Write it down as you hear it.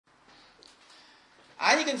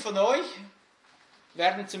Einigen von euch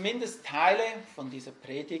werden zumindest Teile von dieser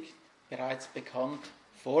Predigt bereits bekannt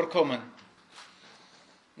vorkommen.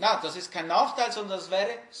 Na, das ist kein Nachteil, sondern das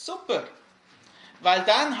wäre super. Weil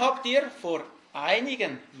dann habt ihr vor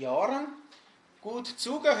einigen Jahren gut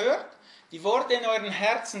zugehört, die Worte in euren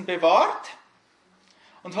Herzen bewahrt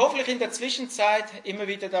und hoffentlich in der Zwischenzeit immer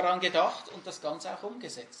wieder daran gedacht und das Ganze auch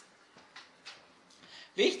umgesetzt.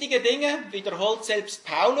 Wichtige Dinge wiederholt selbst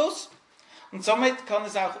Paulus und somit kann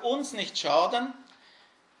es auch uns nicht schaden,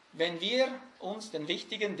 wenn wir uns den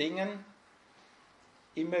wichtigen Dingen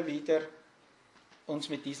immer wieder uns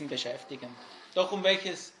mit diesen beschäftigen. Doch um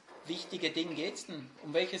welches wichtige Ding geht es denn?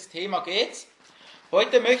 Um welches Thema geht es?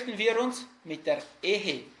 Heute möchten wir uns mit der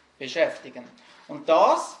Ehe beschäftigen. Und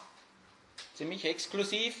das ziemlich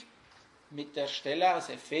exklusiv mit der Stelle aus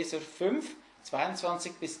Epheser 5,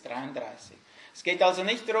 22 bis 33. Es geht also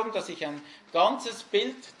nicht darum, dass ich ein ganzes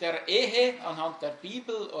Bild der Ehe anhand der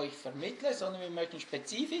Bibel euch vermittle, sondern wir möchten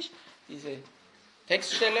spezifisch diese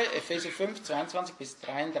Textstelle, Epheser 5, 22 bis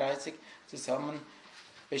 33, zusammen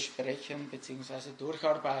besprechen bzw.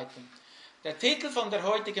 durcharbeiten. Der Titel von der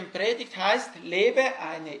heutigen Predigt heißt: Lebe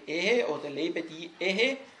eine Ehe oder lebe die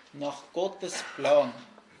Ehe nach Gottes Plan.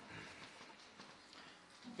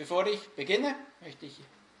 Bevor ich beginne, möchte ich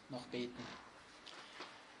noch beten.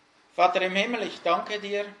 Vater im Himmel, ich danke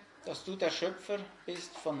dir, dass du der Schöpfer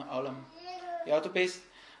bist von allem. Ja, du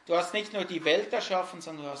hast nicht nur die Welt erschaffen,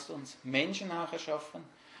 sondern du hast uns Menschen auch erschaffen.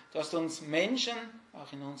 Du hast uns Menschen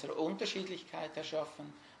auch in unserer Unterschiedlichkeit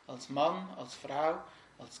erschaffen, als Mann, als Frau,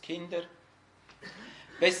 als Kinder.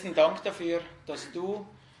 Besten Dank dafür, dass du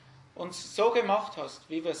uns so gemacht hast,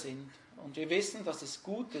 wie wir sind. Und wir wissen, dass es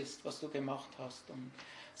gut ist, was du gemacht hast. Und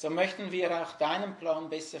so möchten wir auch deinen Plan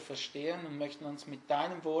besser verstehen und möchten uns mit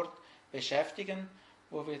deinem Wort beschäftigen,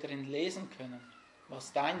 wo wir darin lesen können,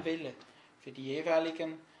 was dein Wille für die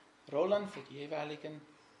jeweiligen Rollen, für die jeweiligen,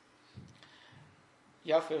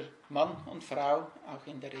 ja, für Mann und Frau auch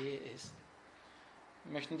in der Ehe ist.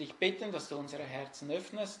 Wir möchten dich bitten, dass du unsere Herzen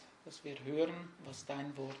öffnest, dass wir hören, was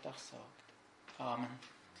dein Wort auch sagt. Amen.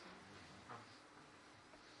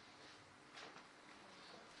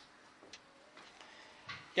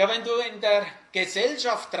 Ja, wenn du in der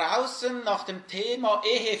Gesellschaft draußen nach dem Thema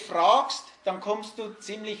Ehe fragst, dann kommst du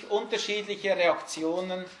ziemlich unterschiedliche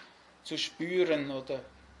Reaktionen zu spüren oder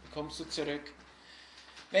bekommst du zurück.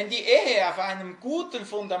 Wenn die Ehe auf einem guten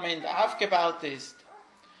Fundament aufgebaut ist,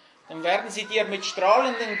 dann werden sie dir mit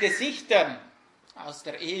strahlenden Gesichtern aus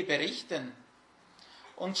der Ehe berichten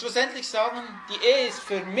und schlussendlich sagen, die Ehe ist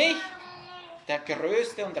für mich der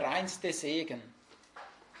größte und reinste Segen.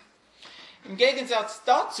 Im Gegensatz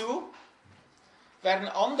dazu werden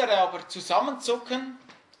andere aber zusammenzucken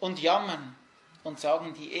und jammern und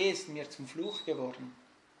sagen, die Ehe ist mir zum Fluch geworden.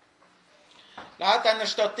 Laut einer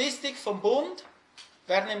Statistik vom Bund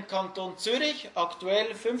werden im Kanton Zürich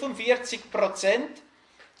aktuell 45%,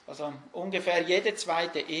 also ungefähr jede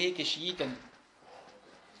zweite Ehe, geschieden.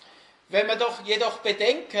 Wenn wir doch jedoch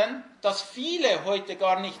bedenken, dass viele heute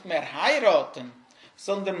gar nicht mehr heiraten,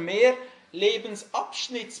 sondern mehr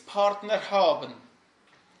Lebensabschnittspartner haben,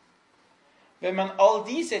 wenn man all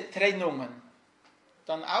diese Trennungen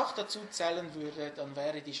dann auch dazu zählen würde, dann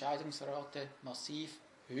wäre die Scheidungsrate massiv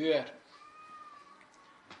höher.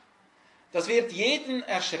 Das wird jeden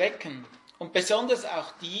erschrecken und besonders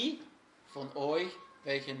auch die von euch,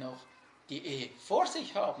 welche noch die Ehe vor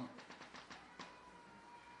sich haben.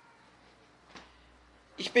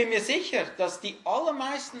 Ich bin mir sicher, dass die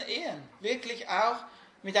allermeisten Ehen wirklich auch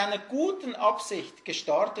mit einer guten Absicht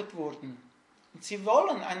gestartet wurden. Und sie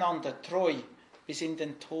wollen einander treu bis in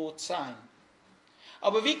den Tod sein.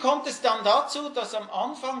 Aber wie kommt es dann dazu, dass am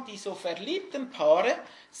Anfang die so verliebten Paare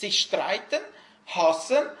sich streiten,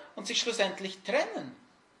 hassen und sich schlussendlich trennen?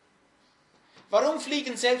 Warum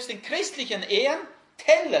fliegen selbst in christlichen Ehen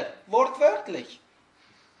Teller, wortwörtlich?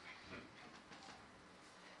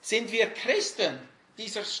 Sind wir Christen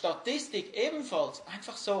dieser Statistik ebenfalls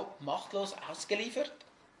einfach so machtlos ausgeliefert?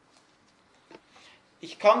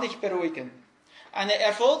 Ich kann dich beruhigen. Eine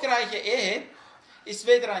erfolgreiche Ehe ist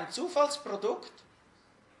weder ein Zufallsprodukt,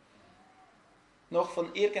 noch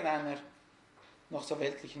von irgendeiner noch so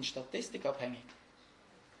weltlichen Statistik abhängig.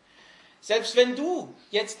 Selbst wenn du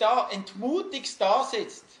jetzt da entmutigst da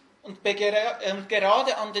sitzt und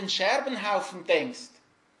gerade an den Scherbenhaufen denkst,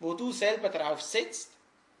 wo du selber drauf sitzt,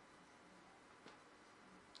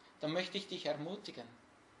 dann möchte ich dich ermutigen.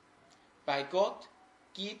 Bei Gott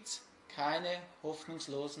gibt es keine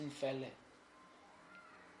hoffnungslosen Fälle.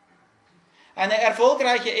 Eine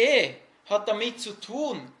erfolgreiche Ehe hat damit zu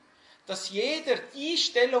tun, dass jeder die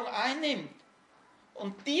Stellung einnimmt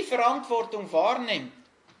und die Verantwortung wahrnimmt,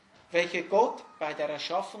 welche Gott bei der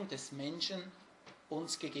Erschaffung des Menschen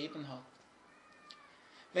uns gegeben hat.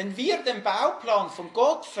 Wenn wir den Bauplan von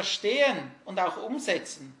Gott verstehen und auch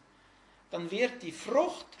umsetzen, dann wird die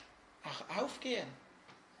Frucht auch aufgehen.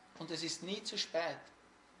 Und es ist nie zu spät.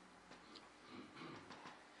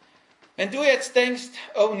 Wenn du jetzt denkst,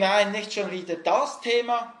 oh nein, nicht schon wieder das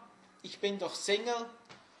Thema, ich bin doch Single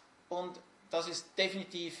und das ist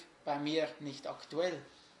definitiv bei mir nicht aktuell.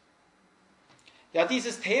 Ja,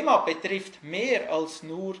 dieses Thema betrifft mehr als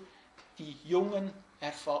nur die jungen,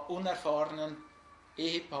 unerfahrenen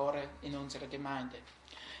Ehepaare in unserer Gemeinde.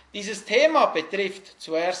 Dieses Thema betrifft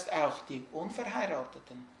zuerst auch die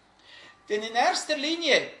Unverheirateten. Denn in erster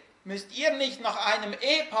Linie müsst ihr nicht nach einem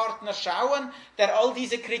Ehepartner schauen, der all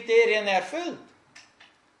diese Kriterien erfüllt,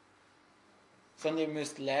 sondern ihr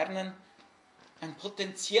müsst lernen, ein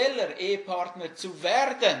potenzieller Ehepartner zu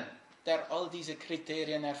werden, der all diese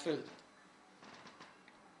Kriterien erfüllt.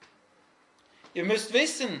 Ihr müsst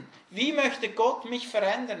wissen, wie möchte Gott mich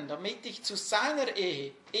verändern, damit ich zu seiner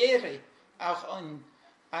Ehre auch in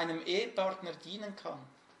einem Ehepartner dienen kann.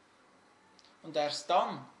 Und erst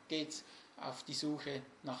dann geht es auf die Suche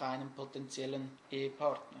nach einem potenziellen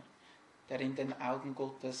Ehepartner, der in den Augen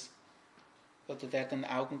Gottes oder der den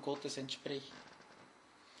Augen Gottes entspricht.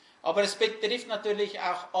 Aber es betrifft natürlich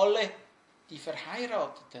auch alle die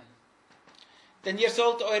Verheirateten. Denn ihr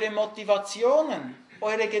sollt eure Motivationen,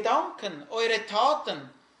 eure Gedanken, eure Taten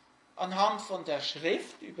anhand von der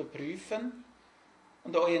Schrift überprüfen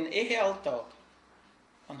und euren Ehealltag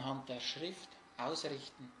anhand der Schrift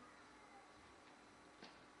ausrichten.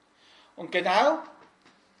 Und genau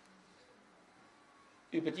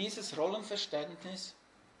über dieses Rollenverständnis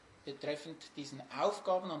betreffend diesen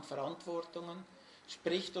Aufgaben und Verantwortungen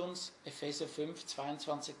spricht uns Epheser 5,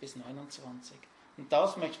 22 bis 29. Und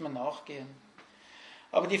das möchte man nachgehen.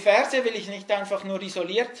 Aber die Verse will ich nicht einfach nur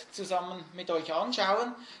isoliert zusammen mit euch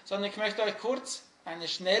anschauen, sondern ich möchte euch kurz eine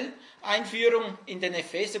Schnelleinführung in den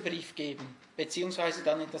Epheserbrief geben, beziehungsweise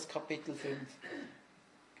dann in das Kapitel 5.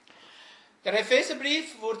 Der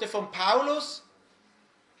Epheserbrief wurde von Paulus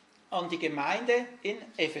an die Gemeinde in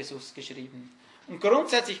Ephesus geschrieben. Und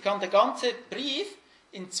grundsätzlich kann der ganze Brief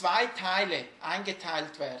in 2 Teile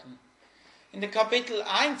eingeteilt werden. In den Kapitel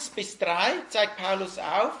 1 bis 3 zeigt Paulus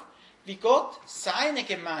auf, wie Gott seine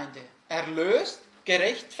Gemeinde erlöst,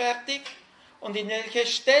 gerechtfertigt und in welche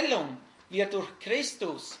Stellung wir durch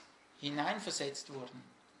Christus hineinversetzt wurden.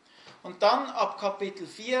 Und dann ab Kapitel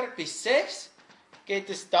 4 bis 6 geht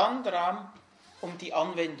es dann darum, um die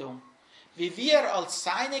Anwendung. Wie wir als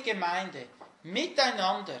seine Gemeinde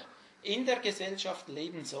miteinander in der Gesellschaft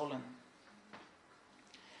leben sollen.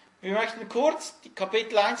 Wir möchten kurz die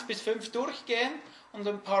Kapitel 1 bis 5 durchgehen und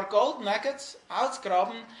ein paar Gold Nuggets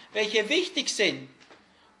ausgraben, welche wichtig sind,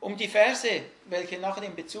 um die Verse, welche nachher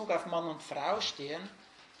in Bezug auf Mann und Frau stehen,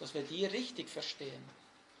 dass wir die richtig verstehen.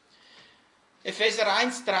 Epheser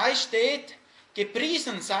 1,3 steht: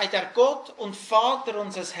 Gepriesen sei der Gott und Vater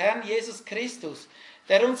unseres Herrn Jesus Christus,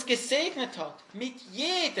 der uns gesegnet hat mit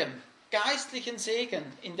jedem geistlichen Segen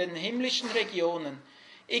in den himmlischen Regionen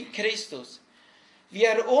in Christus, wie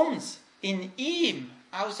er uns in ihm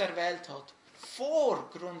auserwählt hat, vor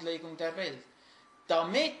Grundlegung der Welt,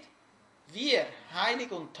 damit wir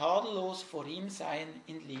heilig und tadellos vor ihm seien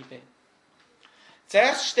in Liebe.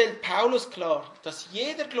 Zuerst stellt Paulus klar, dass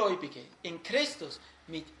jeder Gläubige in Christus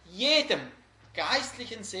mit jedem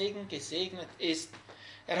geistlichen Segen gesegnet ist.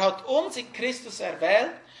 Er hat uns in Christus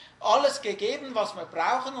erwählt, alles gegeben, was wir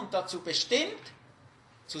brauchen und dazu bestimmt,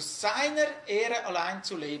 zu seiner Ehre allein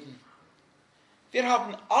zu leben. Wir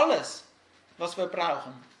haben alles, was wir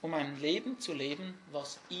brauchen, um ein Leben zu leben,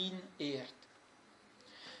 was ihn ehrt.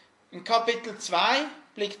 In Kapitel 2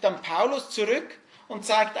 blickt dann Paulus zurück und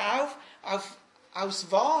zeigt auf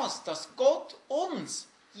aus was, dass Gott uns,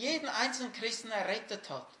 jeden einzelnen Christen, errettet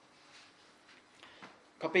hat.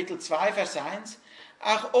 Kapitel 2, Vers 1: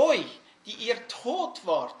 Auch euch, die ihr tot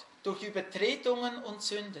wart durch Übertretungen und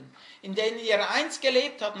Sünden, in denen ihr einst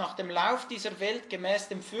gelebt habt nach dem Lauf dieser Welt gemäß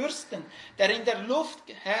dem Fürsten, der in der Luft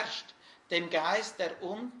herrscht, dem Geist,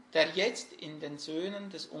 der jetzt in den Söhnen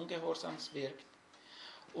des Ungehorsams wirkt.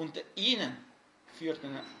 Unter ihnen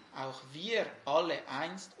führten auch wir alle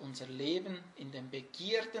einst unser Leben in den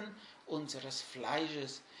Begierden unseres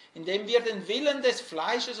Fleisches, indem wir den Willen des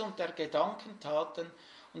Fleisches und der Gedanken taten,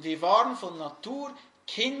 und wir waren von Natur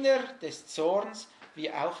Kinder des Zorns,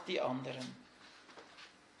 wie auch die anderen.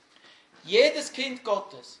 Jedes Kind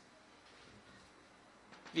Gottes,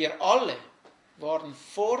 wir alle waren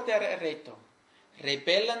vor der Errettung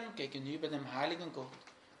Rebellen gegenüber dem heiligen Gott.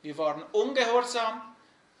 Wir waren ungehorsam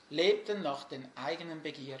lebten nach den eigenen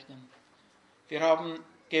Begierden. Wir haben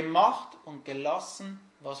gemacht und gelassen,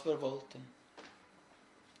 was wir wollten.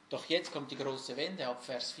 Doch jetzt kommt die große Wende ab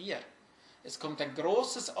Vers 4. Es kommt ein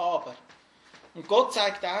großes Aber. Und Gott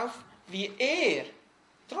zeigt auf, wie er,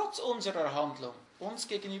 trotz unserer Handlung, uns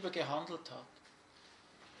gegenüber gehandelt hat.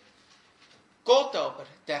 Gott aber,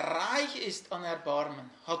 der reich ist an Erbarmen,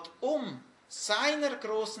 hat um seiner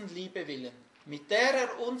großen Liebe willen, mit der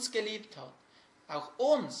er uns geliebt hat, auch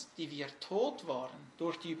uns, die wir tot waren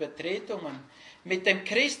durch die Übertretungen, mit dem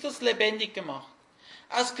Christus lebendig gemacht.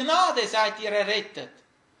 Aus Gnade seid ihr errettet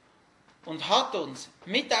und hat uns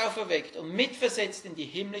mit auferweckt und mitversetzt in die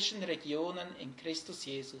himmlischen Regionen in Christus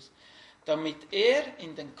Jesus, damit er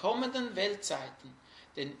in den kommenden Weltzeiten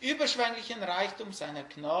den überschwänglichen Reichtum seiner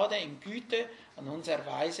Gnade in Güte an uns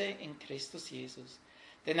erweise in Christus Jesus.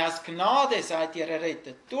 Denn aus Gnade seid ihr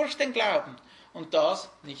errettet durch den Glauben, und das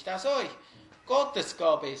nicht aus euch. Gottes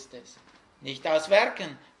Gabe ist es, nicht aus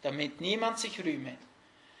Werken, damit niemand sich rühme.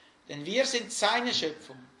 Denn wir sind seine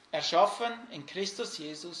Schöpfung, erschaffen in Christus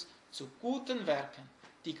Jesus zu guten Werken,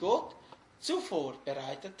 die Gott zuvor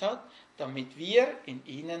bereitet hat, damit wir in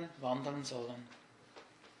ihnen wandeln sollen.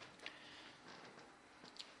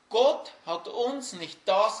 Gott hat uns nicht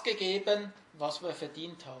das gegeben, was wir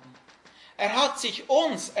verdient haben. Er hat sich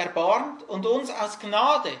uns erbarmt und uns aus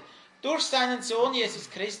Gnade durch seinen Sohn Jesus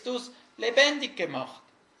Christus lebendig gemacht.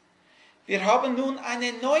 Wir haben nun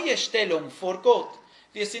eine neue Stellung vor Gott.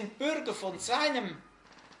 Wir sind Bürger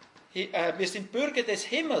wir sind Bürger des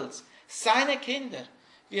Himmels, seine Kinder.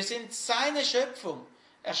 Wir sind seine Schöpfung,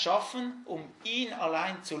 erschaffen, um ihn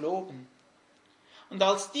allein zu loben. Und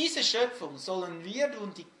als diese Schöpfung sollen wir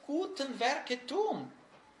nun die guten Werke tun,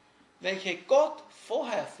 welche Gott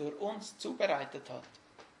vorher für uns zubereitet hat.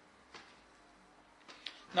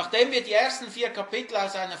 Nachdem wir die ersten 4 Kapitel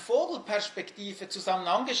aus einer Vogelperspektive zusammen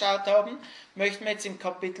angeschaut haben, möchten wir jetzt im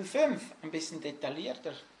Kapitel 5 ein bisschen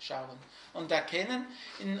detaillierter schauen und erkennen,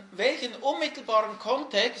 in welchem unmittelbaren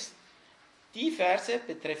Kontext die Verse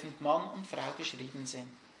betreffend Mann und Frau geschrieben sind.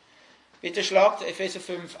 Bitte schlagt Epheser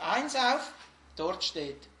 5,1 auf, dort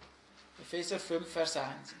steht, Epheser 5, Vers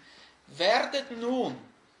 1, werdet nun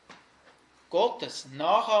Gottes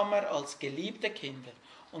Nachahmer als geliebte Kinder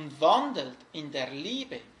und wandelt in der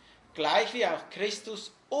Liebe, gleich wie auch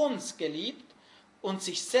Christus uns geliebt und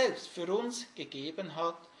sich selbst für uns gegeben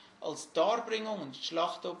hat, als Darbringung und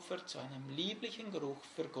Schlachtopfer zu einem lieblichen Geruch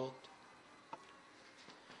für Gott.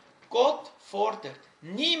 Gott fordert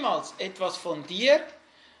niemals etwas von dir,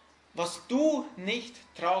 was du nicht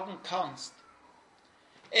tragen kannst.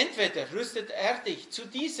 Entweder rüstet er dich zu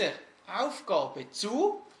dieser Aufgabe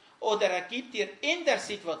zu, oder er gibt dir in der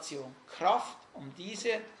Situation Kraft, um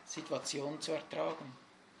diese Situation zu ertragen.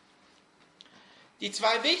 Die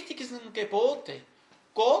 2 wichtigsten Gebote,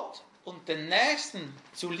 Gott und den Nächsten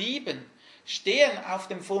zu lieben, stehen auf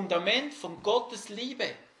dem Fundament von Gottes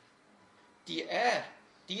Liebe, die er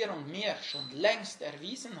dir und mir schon längst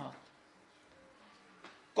erwiesen hat.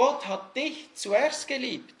 Gott hat dich zuerst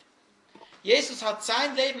geliebt. Jesus hat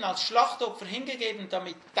sein Leben als Schlachtopfer hingegeben,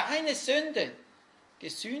 damit deine Sünden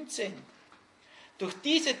gesühnt sind. Durch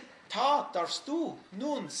diese Tat darfst du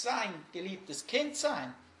nun sein geliebtes Kind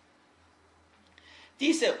sein.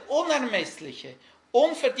 Diese unermessliche,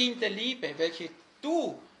 unverdiente Liebe, welche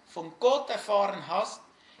du von Gott erfahren hast,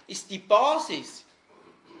 ist die Basis,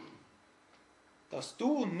 dass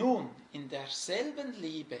du nun in derselben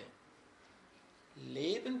Liebe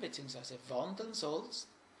leben bzw. wandeln sollst,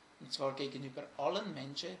 und zwar gegenüber allen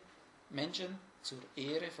Menschen zur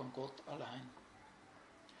Ehre von Gott allein.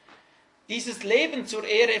 Dieses Leben zur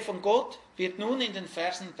Ehre von Gott wird nun in den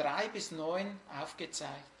Versen 3 bis 9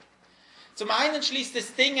 aufgezeigt. Zum einen schließt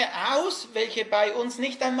es Dinge aus, welche bei uns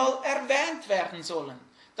nicht einmal erwähnt werden sollen.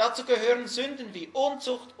 Dazu gehören Sünden wie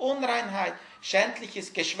Unzucht, Unreinheit,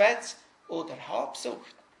 schändliches Geschwätz oder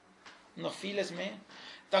Habsucht und noch vieles mehr.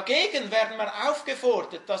 Dagegen werden wir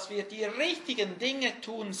aufgefordert, dass wir die richtigen Dinge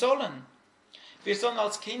tun sollen. Wir sollen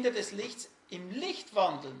als Kinder des Lichts im Licht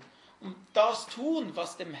wandeln und das tun,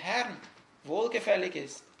 was dem Herrn wohlgefällig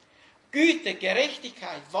ist. Güte,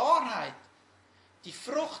 Gerechtigkeit, Wahrheit, die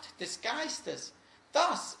Frucht des Geistes,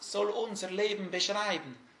 das soll unser Leben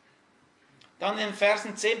beschreiben. Dann in den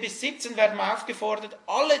Versen 10 bis 17 werden wir aufgefordert,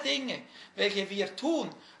 alle Dinge, welche wir tun,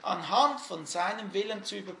 anhand von seinem Willen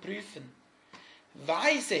zu überprüfen.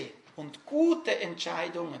 Weise und gute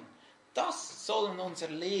Entscheidungen, das sollen unser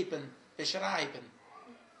Leben beschreiben.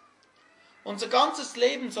 Unser ganzes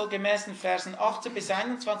Leben soll gemäß den Versen 18 bis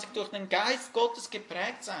 21 durch den Geist Gottes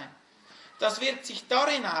geprägt sein. Das wirkt sich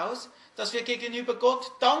darin aus, dass wir gegenüber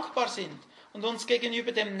Gott dankbar sind und uns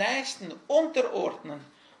gegenüber dem Nächsten unterordnen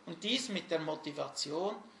Und dies mit der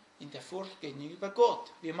Motivation in der Furcht gegenüber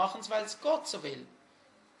Gott. Wir machen es, weil es Gott so will.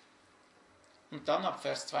 Und dann ab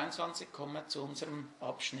Vers 22 kommen wir zu unserem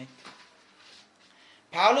Abschnitt.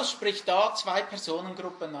 Paulus spricht da zwei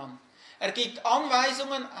Personengruppen an. Er gibt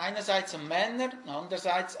Anweisungen einerseits an Männer und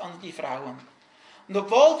andererseits an die Frauen. Und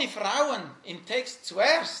obwohl die Frauen im Text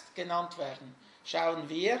zuerst genannt werden, schauen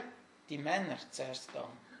wir die Männer zuerst an.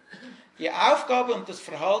 Die Aufgabe und das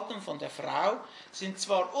Verhalten von der Frau sind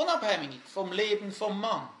zwar unabhängig vom Leben vom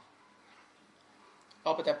Mann,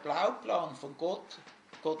 aber der Bauplan von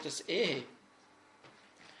Gottes Ehe,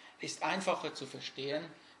 ist einfacher zu verstehen,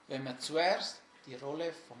 wenn man zuerst die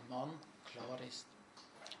Rolle vom Mann klar ist.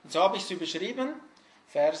 Und so habe ich es überschrieben,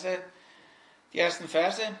 die ersten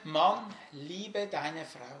Verse, Mann, liebe deine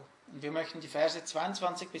Frau. Und wir möchten die Verse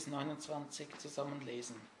 22 bis 29 zusammen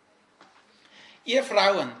lesen. Ihr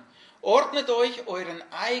Frauen, ordnet euch euren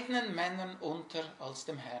eigenen Männern unter als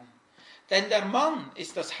dem Herrn. Denn der Mann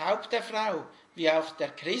ist das Haupt der Frau, wie auch der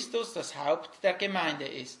Christus das Haupt der Gemeinde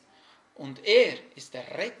ist. Und er ist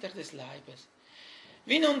der Retter des Leibes.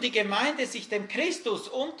 Wie nun die Gemeinde sich dem Christus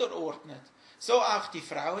unterordnet, so auch die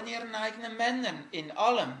Frauen ihren eigenen Männern in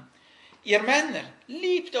allem. Ihr Männer,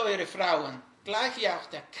 liebt eure Frauen, gleich wie auch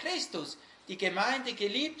der Christus die Gemeinde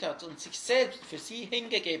geliebt hat und sich selbst für sie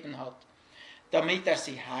hingegeben hat, damit er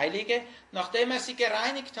sie heilige, nachdem er sie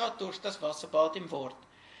gereinigt hat durch das Wasserbad im Wort,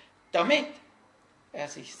 damit er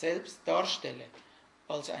sich selbst darstelle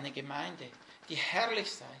als eine Gemeinde, die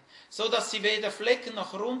herrlich sei, so dass sie weder Flecken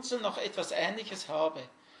noch Runzeln noch etwas Ähnliches habe,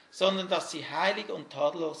 sondern dass sie heilig und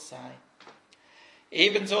tadellos sei.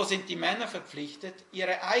 Ebenso sind die Männer verpflichtet,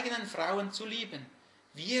 ihre eigenen Frauen zu lieben,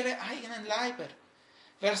 wie ihre eigenen Leiber.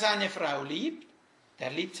 Wer seine Frau liebt,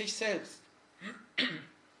 der liebt sich selbst.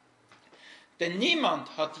 Denn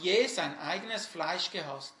niemand hat je sein eigenes Fleisch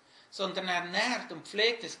gehasst, sondern ernährt und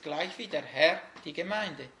pflegt es gleich wie der Herr die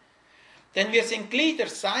Gemeinde. Denn wir sind Glieder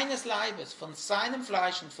seines Leibes, von seinem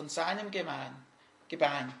Fleisch und von seinem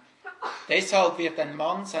Gebein. Deshalb wird ein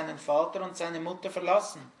Mann seinen Vater und seine Mutter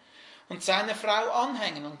verlassen und seiner Frau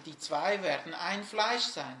anhängen, und die zwei werden ein Fleisch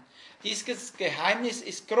sein. Dieses Geheimnis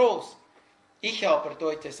ist groß. Ich aber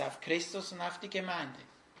deute es auf Christus und auf die Gemeinde.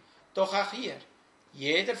 Doch auch ihr,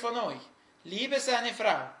 jeder von euch, liebe seine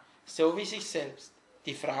Frau, so wie sich selbst.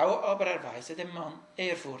 Die Frau aber erweise dem Mann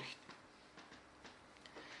Ehrfurcht.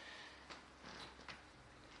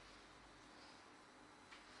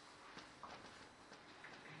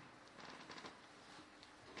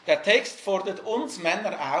 Der Text fordert uns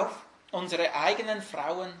Männer auf, unsere eigenen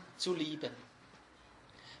Frauen zu lieben.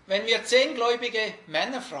 Wenn wir 10 gläubige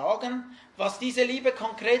Männer fragen, was diese Liebe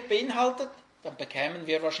konkret beinhaltet, dann bekämen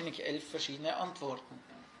wir wahrscheinlich 11 verschiedene Antworten.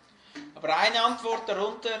 Aber eine Antwort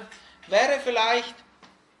darunter wäre vielleicht,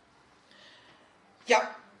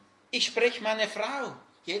 ja, ich spreche meine Frau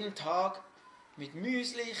jeden Tag mit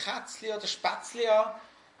Müsli, Kätzli oder Spätzli an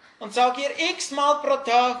und sage ihr x-mal pro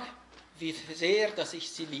Tag, wie sehr, dass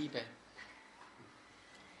ich sie liebe.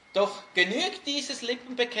 Doch genügt dieses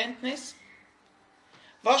Lippenbekenntnis?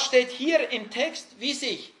 Was steht hier im Text, wie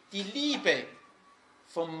sich die Liebe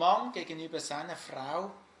vom Mann gegenüber seiner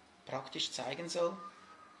Frau praktisch zeigen soll?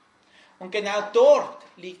 Und genau dort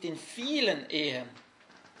liegt in vielen Ehen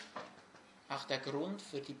auch der Grund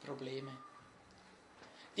für die Probleme.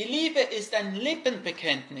 Die Liebe ist ein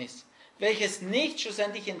Lippenbekenntnis, welches nicht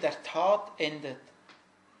schlussendlich in der Tat endet.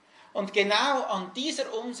 Und genau an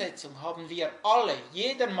dieser Umsetzung haben wir alle,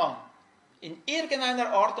 jeder Mann, in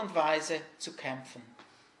irgendeiner Art und Weise zu kämpfen.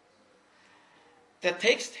 Der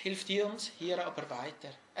Text hilft uns hier aber weiter.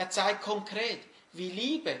 Er zeigt konkret, wie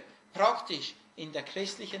Liebe praktisch in der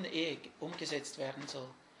christlichen Ehe umgesetzt werden soll.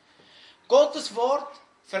 Gottes Wort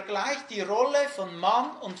vergleicht die Rolle von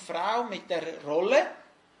Mann und Frau mit der Rolle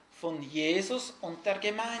von Jesus und der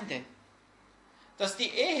Gemeinde. Dass die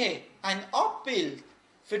Ehe ein Abbild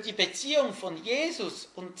für die Beziehung von Jesus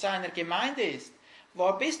und seiner Gemeinde ist,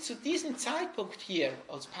 war bis zu diesem Zeitpunkt hier,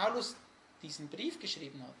 als Paulus diesen Brief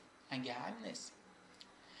geschrieben hat, ein Geheimnis.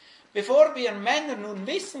 Bevor wir Männer nun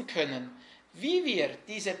wissen können, wie wir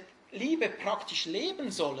diese Liebe praktisch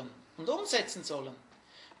leben sollen und umsetzen sollen,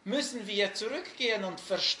 müssen wir zurückgehen und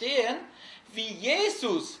verstehen, wie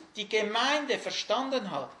Jesus die Gemeinde verstanden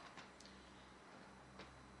hat.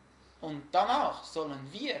 Und danach sollen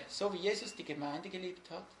wir, so wie Jesus die Gemeinde geliebt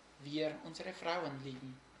hat, wir unsere Frauen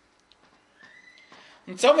lieben.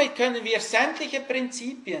 Und somit können wir sämtliche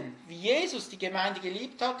Prinzipien, wie Jesus die Gemeinde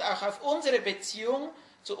geliebt hat, auch auf unsere Beziehung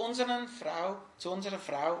zu unserer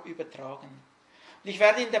Frau übertragen. Und ich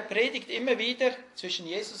werde in der Predigt immer wieder zwischen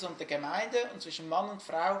Jesus und der Gemeinde und zwischen Mann und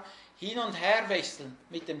Frau hin und her wechseln,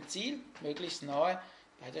 mit dem Ziel, möglichst nahe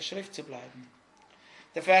bei der Schrift zu bleiben.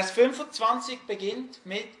 Der Vers 25 beginnt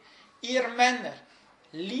mit: Ihr Männer,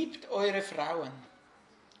 liebt eure Frauen.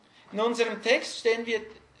 In unserem Text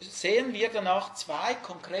sehen wir danach zwei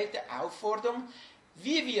konkrete Aufforderungen,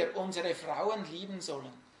 wie wir unsere Frauen lieben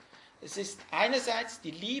sollen. Es ist einerseits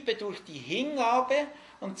die Liebe durch die Hingabe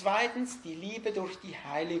und zweitens die Liebe durch die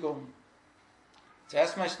Heiligung.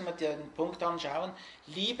 Zuerst möchten wir den Punkt anschauen: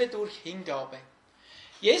 Liebe durch Hingabe.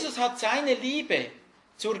 Jesus hat seine Liebe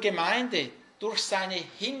zur Gemeinde durch seine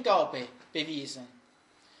Hingabe bewiesen.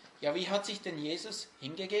 Ja, wie hat sich denn Jesus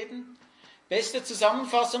hingegeben? Beste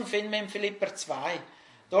Zusammenfassung finden wir in Philipper 2.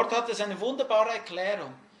 Dort hat es eine wunderbare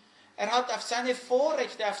Erklärung. Er hat auf seine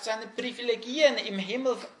Vorrechte, auf seine Privilegien im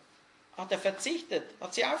Himmel hat er verzichtet,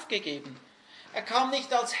 hat sie aufgegeben. Er kam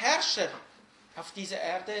nicht als Herrscher auf diese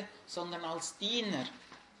Erde, sondern als Diener.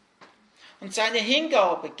 Und seine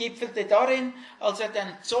Hingabe gipfelte darin, als er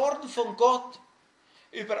den Zorn von Gott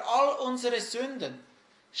über all unsere Sünden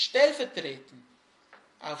stellvertretend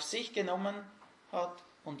auf sich genommen hat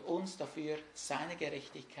und uns dafür seine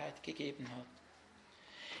Gerechtigkeit gegeben hat.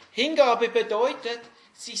 Hingabe bedeutet,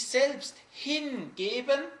 sich selbst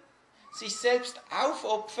hingeben, sich selbst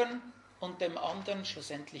aufopfern und dem anderen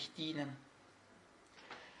schlussendlich dienen.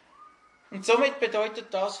 Und somit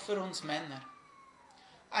bedeutet das für uns Männer: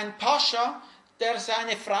 Ein Pascha, der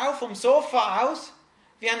seine Frau vom Sofa aus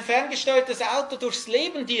wie ein ferngesteuertes Auto durchs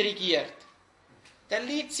Leben dirigiert, der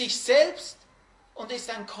liebt sich selbst und ist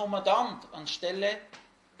ein Kommandant anstelle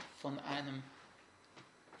von einem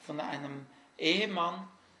Ehemann,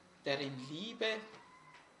 der in Liebe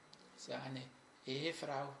seine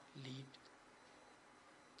Ehefrau liebt.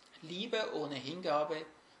 Liebe ohne Hingabe,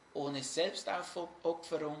 ohne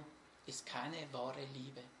Selbstaufopferung ist keine wahre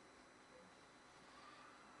Liebe.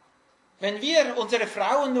 Wenn wir unsere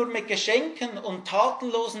Frauen nur mit Geschenken und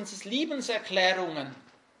tatenlosen Liebenserklärungen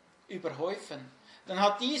überhäufen, dann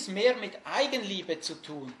hat dies mehr mit Eigenliebe zu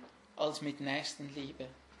tun als mit Nächstenliebe.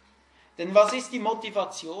 Denn was ist die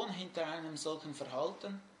Motivation hinter einem solchen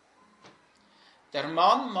Verhalten? Der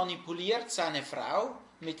Mann manipuliert seine Frau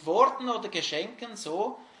mit Worten oder Geschenken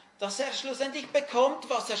so, dass er schlussendlich bekommt,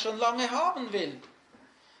 was er schon lange haben will.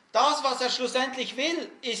 Das, was er schlussendlich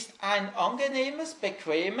will, ist ein angenehmes,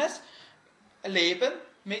 bequemes Leben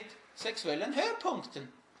mit sexuellen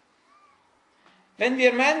Höhepunkten. Wenn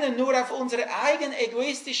wir Männer nur auf unsere eigenen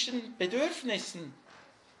egoistischen Bedürfnissen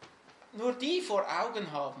nur die vor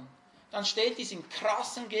Augen haben, dann steht dies im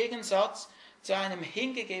krassen Gegensatz zu einem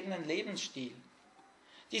hingegebenen Lebensstil.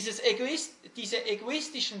 Diese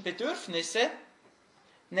egoistischen Bedürfnisse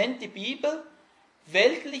nennt die Bibel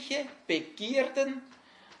weltliche Begierden,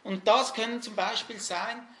 und das können zum Beispiel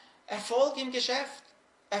sein Erfolg im Geschäft,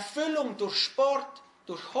 Erfüllung durch Sport,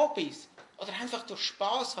 durch Hobbys oder einfach durch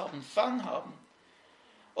Spaß haben, Fun haben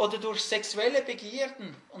oder durch sexuelle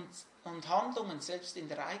Begierden und Handlungen selbst in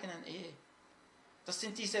der eigenen Ehe. Das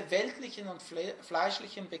sind diese weltlichen und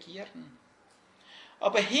fleischlichen Begierden.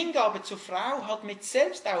 Aber Hingabe zur Frau hat mit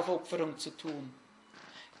Selbstaufopferung zu tun.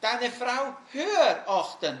 Deine Frau höher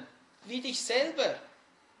achten wie dich selber.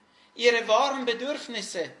 Ihre wahren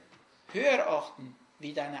Bedürfnisse höher achten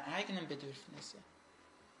wie deine eigenen Bedürfnisse.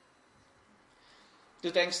 Du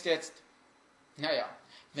denkst jetzt, naja,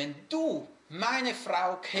 wenn du meine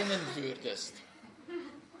Frau kennen würdest,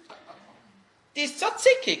 die ist so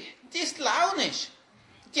zickig, die ist launisch,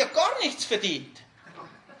 die hat gar nichts verdient.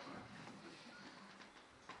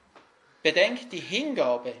 Bedenkt die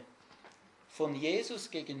Hingabe von Jesus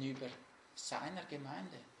gegenüber seiner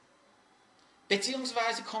Gemeinde.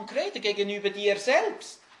 Beziehungsweise konkret gegenüber dir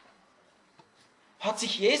selbst. Hat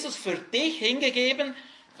sich Jesus für dich hingegeben,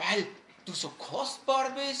 weil du so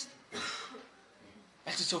kostbar bist?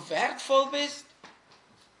 Weil du so wertvoll bist?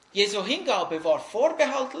 Jesu Hingabe war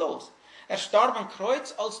vorbehaltlos. Er starb am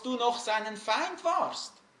Kreuz, als du noch seinen Feind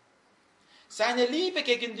warst. Seine Liebe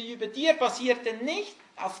gegenüber dir basierte nicht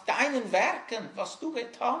auf deinen Werken, was du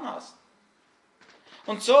getan hast.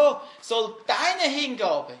 Und so soll deine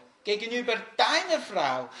Hingabe gegenüber deiner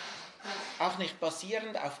Frau auch nicht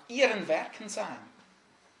basierend auf ihren Werken sein.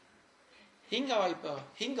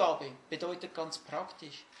 Hingabe bedeutet ganz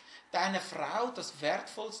praktisch, deiner Frau das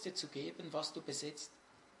Wertvollste zu geben, was du besitzt.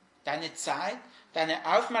 Deine Zeit, deine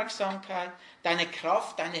Aufmerksamkeit, deine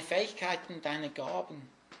Kraft, deine Fähigkeiten, deine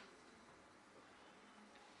Gaben.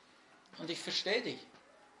 Und ich verstehe dich,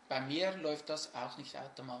 bei mir läuft das auch nicht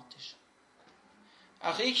automatisch.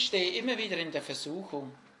 Auch ich stehe immer wieder in der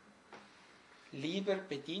Versuchung, lieber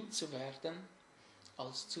bedient zu werden,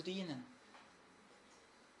 als zu dienen.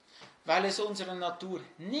 Weil es unserer Natur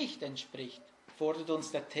nicht entspricht, fordert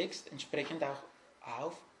uns der Text entsprechend auch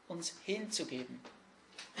auf, uns hinzugeben.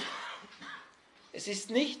 Es ist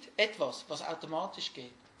nicht etwas, was automatisch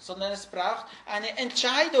geht, sondern es braucht eine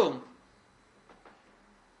Entscheidung,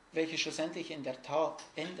 welche schlussendlich in der Tat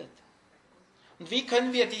endet. Und wie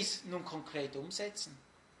können wir dies nun konkret umsetzen?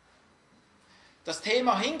 Das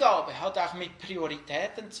Thema Hingabe hat auch mit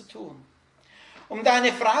Prioritäten zu tun. Um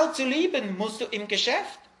deine Frau zu lieben, musst du im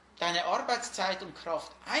Geschäft deine Arbeitszeit und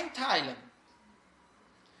Kraft einteilen,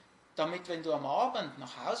 damit, wenn du am Abend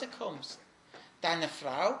nach Hause kommst, deiner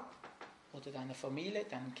Frau oder deiner Familie,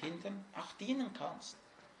 deinen Kindern auch dienen kannst.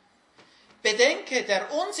 Bedenke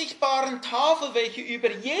der unsichtbaren Tafel, welche über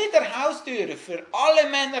jeder Haustüre für alle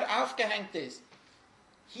Männer aufgehängt ist.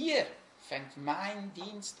 Hier fängt mein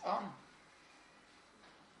Dienst an.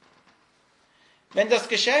 Wenn das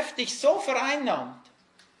Geschäft dich so vereinnahmt,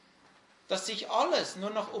 dass sich alles nur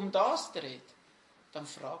noch um das dreht, dann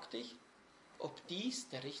frag dich, ob dies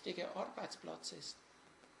der richtige Arbeitsplatz ist.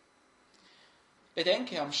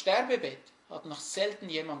 Bedenke, am Sterbebett hat noch selten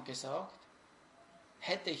jemand gesagt,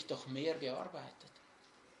 hätte ich doch mehr gearbeitet.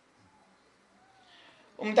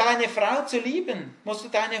 Um deine Frau zu lieben, musst du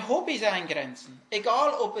deine Hobbys eingrenzen.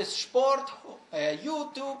 Egal ob es Sport,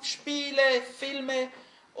 YouTube, Spiele, Filme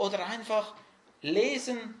oder einfach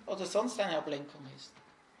Lesen oder sonst eine Ablenkung ist.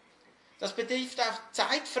 Das betrifft auch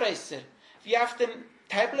Zeitfresser, wie auf dem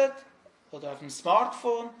Tablet oder auf dem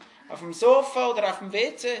Smartphone, auf dem Sofa oder auf dem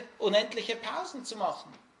WC unendliche Pausen zu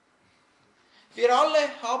machen. Wir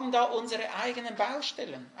alle haben da unsere eigenen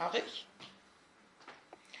Baustellen, auch ich.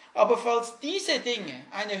 Aber falls diese Dinge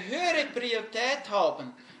eine höhere Priorität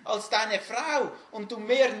haben als deine Frau und du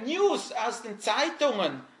mehr News aus den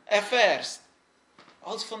Zeitungen erfährst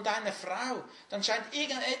als von deiner Frau, dann scheint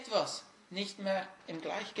irgendetwas nicht mehr im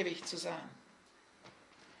Gleichgewicht zu sein.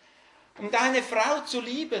 Um deine Frau zu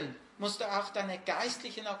lieben, musst du auch deine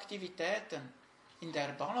geistlichen Aktivitäten in der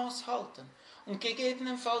Balance halten und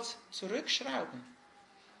gegebenenfalls zurückschrauben.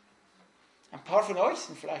 Ein paar von euch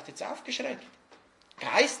sind vielleicht jetzt aufgeschreckt.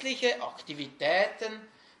 Geistliche Aktivitäten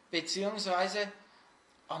bzw.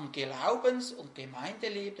 am Glaubens- und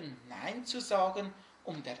Gemeindeleben Nein zu sagen,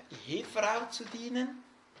 um der Ehefrau zu dienen?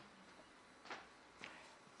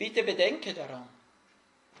 Bitte bedenke daran,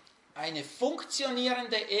 eine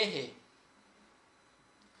funktionierende Ehe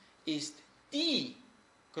ist die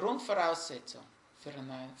Grundvoraussetzung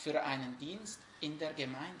für einen Dienst in der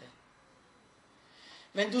Gemeinde.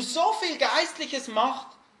 Wenn du so viel Geistliches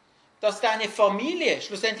machst, dass deine Familie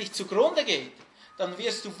schlussendlich zugrunde geht, dann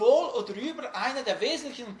wirst du wohl oder übel einer der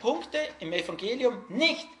wesentlichen Punkte im Evangelium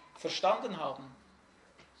nicht verstanden haben.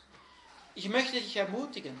 Ich möchte dich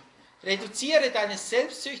ermutigen, reduziere deine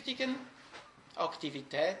selbstsüchtigen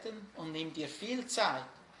Aktivitäten und nimm dir viel Zeit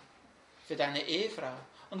für deine Ehefrau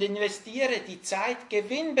und investiere die Zeit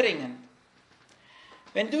gewinnbringend.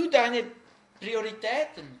 Wenn du deine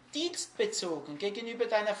Prioritäten dienstbezogen gegenüber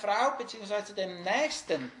deiner Frau bzw. dem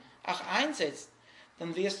Nächsten auch einsetzt,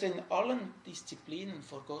 dann wirst du in allen Disziplinen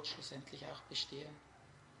vor Gott schlussendlich auch bestehen.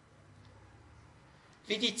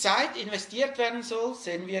 Wie die Zeit investiert werden soll,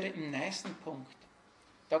 sehen wir im nächsten Punkt.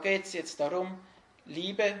 Da geht es jetzt darum,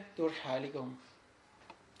 Liebe durch Heiligung.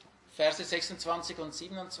 Verse 26 und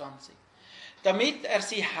 27. Damit er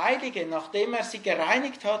sie heilige, nachdem er sie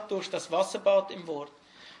gereinigt hat durch das Wasserbad im Wort,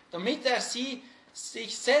 damit er sie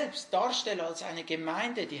sich selbst darstelle als eine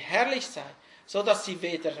Gemeinde, die herrlich sei, so dass sie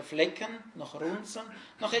weder Flecken noch Runzeln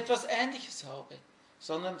noch etwas Ähnliches habe,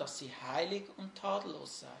 sondern dass sie heilig und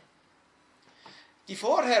tadellos sei. Die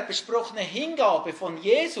vorher besprochene Hingabe von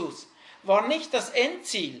Jesus war nicht das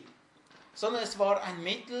Endziel, sondern es war ein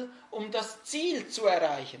Mittel, um das Ziel zu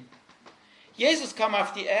erreichen. Jesus kam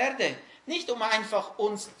auf die Erde, nicht um einfach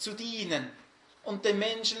uns zu dienen und den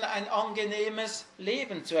Menschen ein angenehmes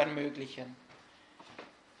Leben zu ermöglichen.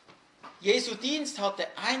 Jesu Dienst hatte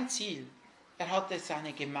ein Ziel. Er hatte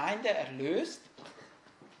seine Gemeinde erlöst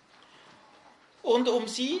und um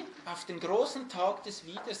sie auf den großen Tag des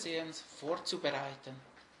Wiedersehens vorzubereiten.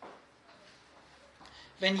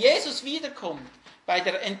 Wenn Jesus wiederkommt, bei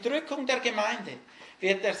der Entrückung der Gemeinde,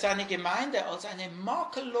 wird er seine Gemeinde als eine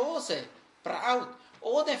makellose Braut,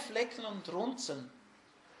 ohne Flecken und Runzeln,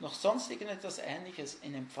 noch sonst irgendetwas Ähnliches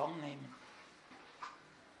in Empfang nehmen.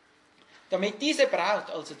 Damit diese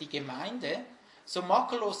Braut, also die Gemeinde, so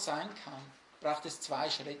makellos sein kann, braucht es 2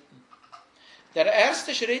 Schritte. Der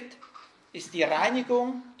erste Schritt ist die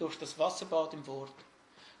Reinigung durch das Wasserbad im Wort.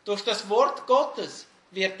 Durch das Wort Gottes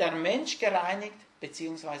wird der Mensch gereinigt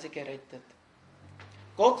bzw. gerettet.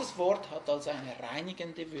 Gottes Wort hat also eine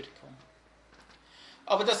reinigende Wirkung.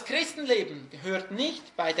 Aber das Christenleben hört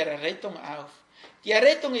nicht bei der Errettung auf. Die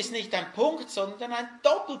Errettung ist nicht ein Punkt, sondern ein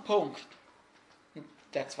Doppelpunkt. Und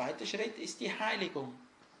der zweite Schritt ist die Heiligung.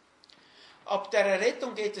 Ab der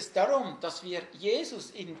Errettung geht es darum, dass wir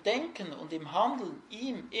Jesus im Denken und im Handeln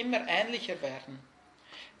ihm immer ähnlicher werden.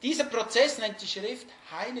 Dieser Prozess nennt die Schrift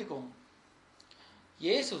Heiligung.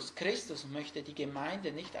 Jesus Christus möchte die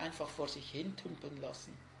Gemeinde nicht einfach vor sich hintümpeln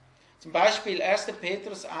lassen. Zum Beispiel 1.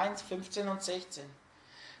 Petrus 1, 15 und 16.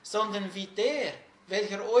 Sondern wie der,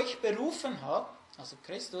 welcher euch berufen hat, also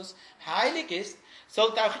Christus, heilig ist,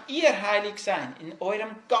 sollt auch ihr heilig sein in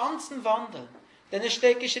eurem ganzen Wandeln. Denn es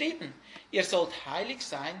steht geschrieben, ihr sollt heilig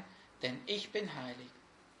sein, denn ich bin heilig.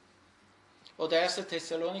 Oder 1.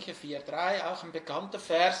 Thessalonicher 4,3, auch ein bekannter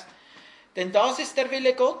Vers. Denn das ist der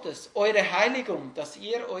Wille Gottes, eure Heiligung, dass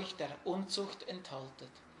ihr euch der Unzucht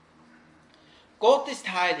enthaltet. Gott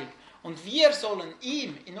ist heilig und wir sollen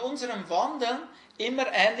ihm in unserem Wandeln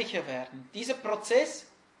immer ähnlicher werden. Dieser Prozess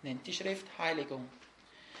nennt die Schrift Heiligung.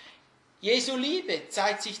 Jesu Liebe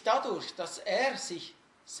zeigt sich dadurch, dass er sich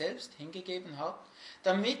selbst hingegeben hat,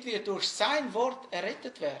 damit wir durch sein Wort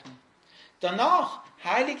errettet werden. Danach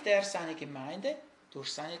heiligt er seine Gemeinde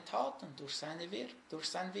durch seine Taten, durch sein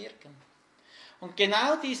Wirken. Und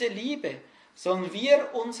genau diese Liebe sollen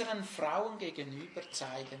wir unseren Frauen gegenüber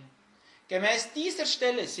zeigen. Gemäß dieser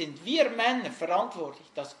Stelle sind wir Männer verantwortlich,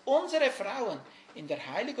 dass unsere Frauen in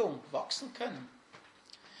der Heiligung wachsen können.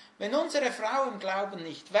 Wenn unsere Frau im Glauben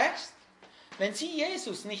nicht wächst, wenn sie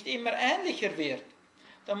Jesus nicht immer ähnlicher wird,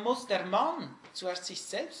 dann muss der Mann zuerst sich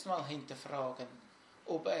selbst mal hinterfragen,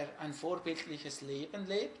 ob er ein vorbildliches Leben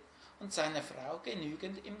lebt und seine Frau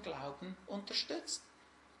genügend im Glauben unterstützt.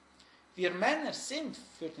 Wir Männer sind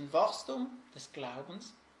für den Wachstum des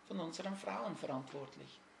Glaubens von unseren Frauen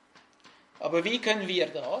verantwortlich. Aber wie können wir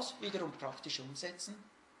das wiederum praktisch umsetzen?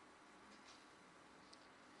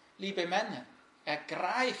 Liebe Männer,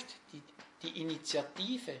 ergreift die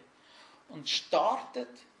Initiative und startet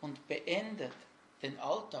und beendet den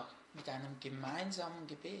Alltag mit einem gemeinsamen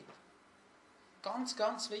Gebet. Ganz,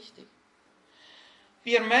 ganz wichtig.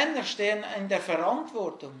 Wir Männer stehen in der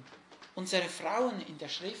Verantwortung, unsere Frauen in der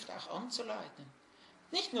Schrift auch anzuleiten.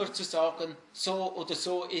 Nicht nur zu sagen, so oder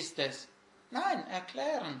so ist es. Nein,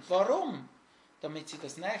 erklären, warum, damit sie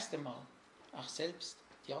das nächste Mal auch selbst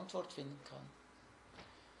die Antwort finden kann.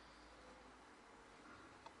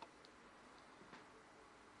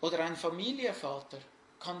 Oder ein Familienvater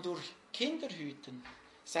kann durch Kinderhüten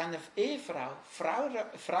seiner Ehefrau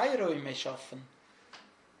Freiräume schaffen,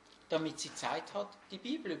 damit sie Zeit hat, die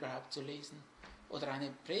Bibel überhaupt zu lesen oder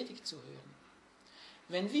eine Predigt zu hören.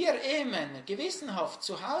 Wenn wir Ehemänner gewissenhaft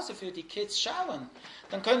zu Hause für die Kids schauen,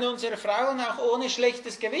 dann können unsere Frauen auch ohne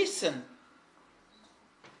schlechtes Gewissen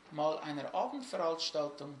mal einer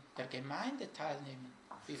Abendveranstaltung der Gemeinde teilnehmen,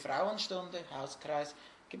 wie Frauenstunde, Hauskreis,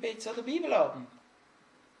 Gebets- oder Bibelabend.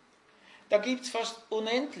 Da gibt es fast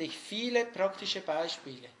unendlich viele praktische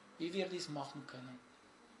Beispiele, wie wir dies machen können.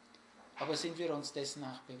 Aber sind wir uns dessen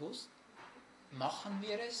auch bewusst? Machen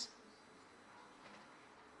wir es?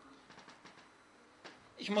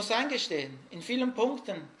 Ich muss eingestehen, in vielen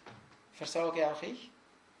Punkten versage auch ich.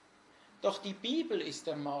 Doch die Bibel ist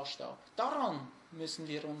der Maßstab. Daran müssen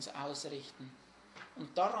wir uns ausrichten.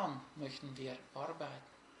 Und daran möchten wir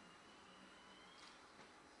arbeiten.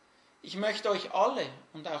 Ich möchte euch alle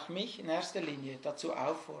und auch mich in erster Linie dazu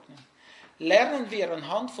auffordern. Lernen wir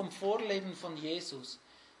anhand vom Vorleben von Jesus,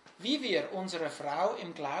 wie wir unserer Frau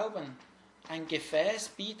im Glauben ein Gefäß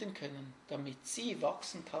bieten können, damit sie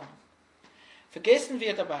wachsen kann. Vergessen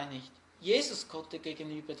wir dabei nicht, Jesus konnte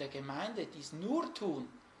gegenüber der Gemeinde dies nur tun,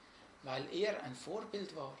 weil er ein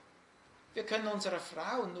Vorbild war. Wir können unsere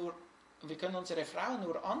Frau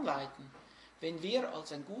nur anleiten, wenn wir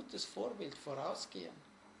als ein gutes Vorbild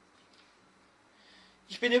vorausgehen.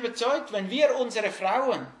 Ich bin überzeugt, wenn wir unsere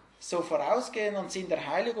Frauen so vorausgehen und sie in der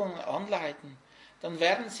Heiligung anleiten, dann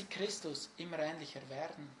werden sie Christus immer ähnlicher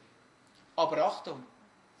werden. Aber Achtung,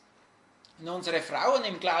 wenn unsere Frauen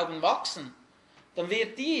im Glauben wachsen, dann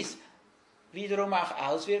wird dies wiederum auch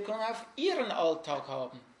Auswirkungen auf ihren Alltag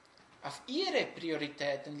haben, auf ihre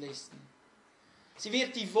Prioritätenlisten. Sie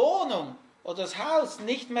wird die Wohnung oder das Haus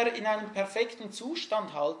nicht mehr in einem perfekten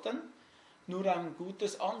Zustand halten, nur ein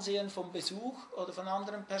gutes Ansehen vom Besuch oder von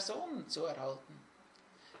anderen Personen zu erhalten.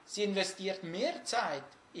 Sie investiert mehr Zeit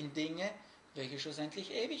in Dinge, welche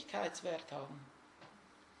schlussendlich Ewigkeitswert haben.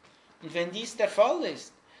 Und wenn dies der Fall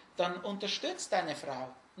ist, dann unterstützt deine Frau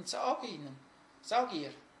und sag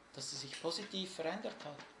ihr, dass sie sich positiv verändert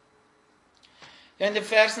hat. Ja, in den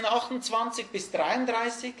Versen 28 bis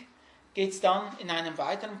 33 geht es dann in einem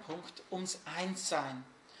weiteren Punkt ums Einssein.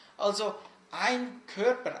 Also ein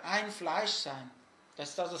Körper, ein Fleisch sein. Das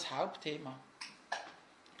ist also das Hauptthema.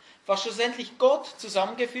 Was schlussendlich Gott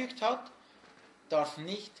zusammengefügt hat, darf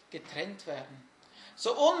nicht getrennt werden.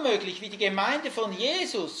 so unmöglich wie die Gemeinde von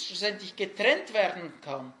Jesus schlussendlich getrennt werden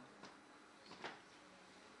kann,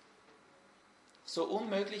 so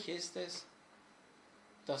unmöglich ist es,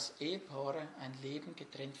 dass Ehepaare ein Leben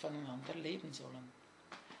getrennt voneinander leben sollen.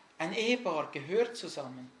 Ein Ehepaar gehört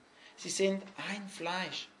zusammen. Sie sind ein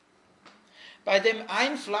Fleisch. Bei dem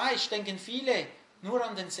ein Fleisch denken viele nur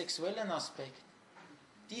an den sexuellen Aspekt.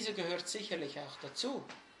 Dieser gehört sicherlich auch dazu,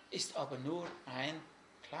 ist aber nur ein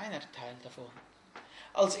kleiner Teil davon.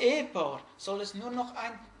 Als Ehepaar soll es nur noch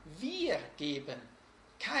ein Wir geben,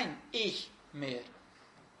 kein Ich mehr.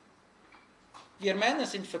 Wir Männer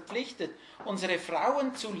sind verpflichtet, unsere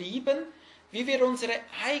Frauen zu lieben, wie wir unsere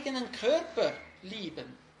eigenen Körper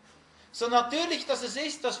lieben. So natürlich, dass es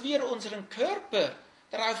ist, dass wir unseren Körper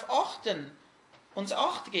darauf achten, uns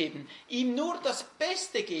Acht geben, ihm nur das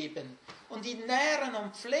Beste geben und ihn nähren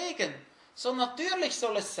und pflegen, so natürlich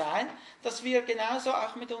soll es sein, dass wir genauso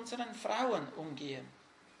auch mit unseren Frauen umgehen.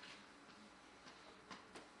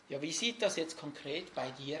 Ja, wie sieht das jetzt konkret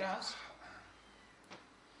bei dir aus?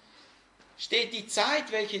 Steht die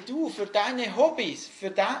Zeit, welche du für deine Hobbys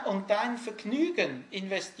und dein Vergnügen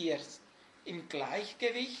investierst, im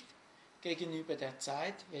Gleichgewicht gegenüber der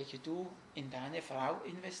Zeit, welche du in deine Frau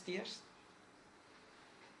investierst?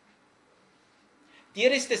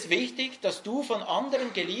 Dir ist es wichtig, dass du von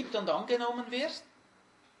anderen geliebt und angenommen wirst?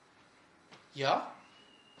 Ja.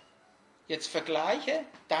 Jetzt vergleiche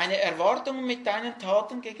deine Erwartungen mit deinen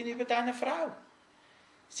Taten gegenüber deiner Frau.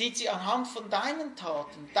 Sieht sie anhand von deinen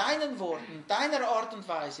Taten, deinen Worten, deiner Art und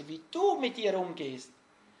Weise, wie du mit ihr umgehst,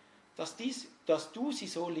 dass du sie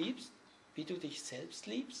so liebst, wie du dich selbst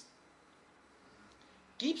liebst?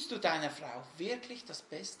 Gibst du deiner Frau wirklich das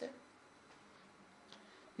Beste?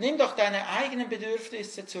 Nimm doch deine eigenen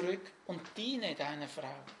Bedürfnisse zurück und diene deiner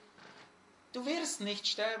Frau. Du wirst nicht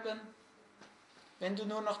sterben, wenn du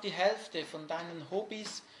nur noch die Hälfte von deinen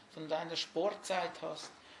Hobbys, von deiner Sportzeit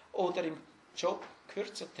hast oder im Job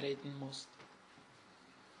kürzer treten musst.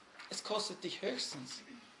 Es kostet dich höchstens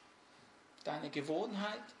deine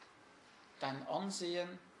Gewohnheit, dein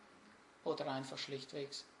Ansehen oder einfach schlichtweg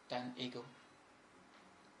dein Ego.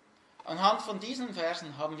 Anhand von diesen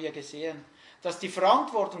Versen haben wir gesehen, dass die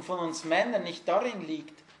Verantwortung von uns Männern nicht darin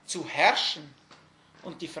liegt, zu herrschen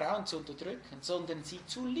und die Frauen zu unterdrücken, sondern sie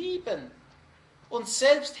zu lieben, uns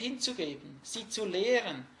selbst hinzugeben, sie zu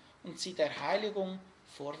lehren und sie der Heiligung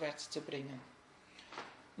vorwärts zu bringen.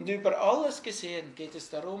 Und über alles gesehen geht es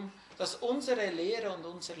darum, dass unsere Lehre und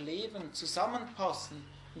unser Leben zusammenpassen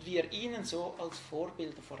und wir ihnen so als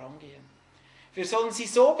Vorbilder vorangehen. Wir sollen sie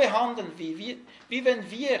so behandeln, wie wenn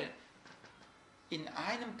wir in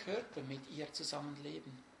einem Körper mit ihr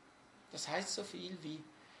zusammenleben. Das heißt so viel wie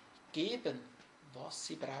geben, was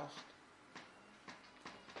sie braucht.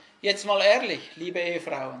 Jetzt mal ehrlich, liebe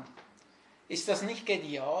Ehefrauen, ist das nicht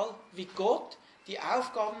genial, wie Gott die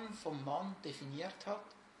Aufgaben vom Mann definiert hat?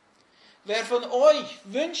 Wer von euch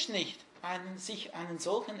wünscht nicht sich einen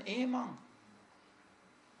solchen Ehemann?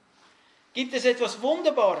 Gibt es etwas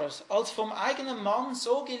Wunderbares, als vom eigenen Mann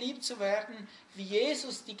so geliebt zu werden, wie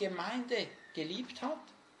Jesus die Gemeinde geliebt hat?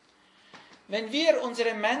 Wenn wir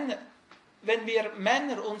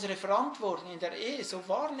Männer unsere Verantwortung in der Ehe so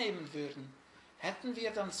wahrnehmen würden, hätten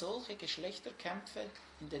wir dann solche Geschlechterkämpfe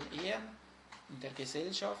in den Ehen, in der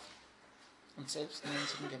Gesellschaft und selbst in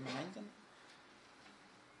unseren Gemeinden?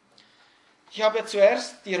 Ich habe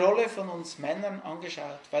zuerst die Rolle von uns Männern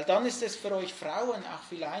angeschaut, weil dann ist es für euch Frauen auch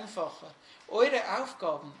viel einfacher, eure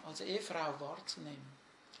Aufgaben als Ehefrau wahrzunehmen.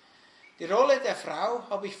 Die Rolle der Frau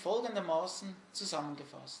habe ich folgendermaßen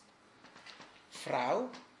zusammengefasst. Frau,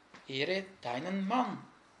 ehre deinen Mann.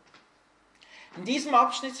 In diesem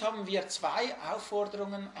Abschnitt haben wir 2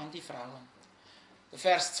 Aufforderungen an die Frauen. Der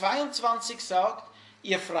Vers 22 sagt,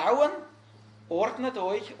 ihr Frauen, ordnet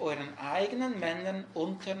euch euren eigenen Männern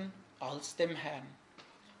unter als dem Herrn.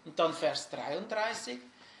 Und dann Vers 33,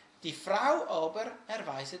 die Frau aber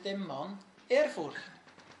erweise dem Mann Ehrfurcht.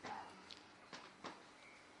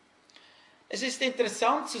 Es ist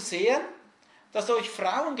interessant zu sehen, dass euch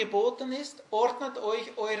Frauen geboten ist, ordnet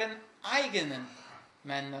euch euren eigenen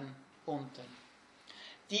Männern unter.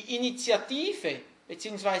 Die Initiative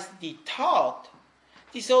bzw. die Tat,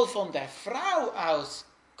 die soll von der Frau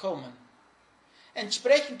auskommen.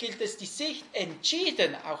 Entsprechend gilt es, die Sicht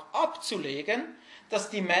entschieden auch abzulegen, dass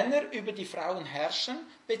die Männer über die Frauen herrschen,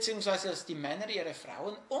 bzw. dass die Männer ihre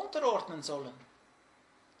Frauen unterordnen sollen.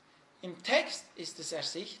 Im Text ist es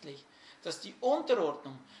ersichtlich, dass die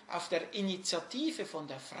Unterordnung auf der Initiative von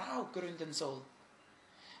der Frau gründen soll.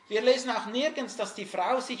 Wir lesen auch nirgends, dass die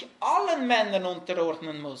Frau sich allen Männern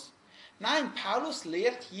unterordnen muss. Nein, Paulus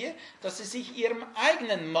lehrt hier, dass sie sich ihrem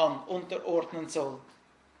eigenen Mann unterordnen soll.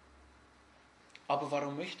 Aber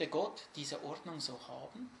warum möchte Gott diese Ordnung so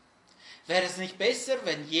haben? Wäre es nicht besser,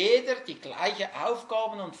 wenn jeder die gleichen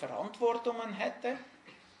Aufgaben und Verantwortungen hätte?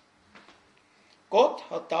 Gott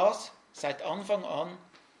hat das seit Anfang an,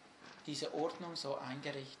 diese Ordnung so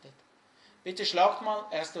eingerichtet. Bitte schlagt mal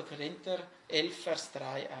 1. Korinther 11, Vers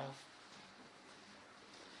 3 auf.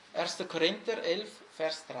 1. Korinther 11,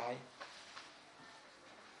 Vers 3.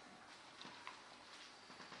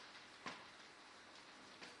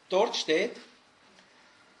 Dort steht: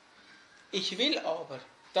 Ich will aber,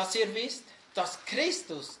 dass ihr wisst, dass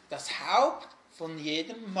Christus das Haupt von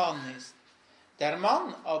jedem Mann ist, der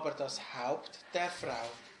Mann aber das Haupt der Frau,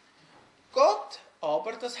 Gott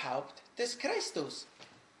aber das Haupt des Christus.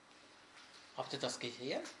 Habt ihr das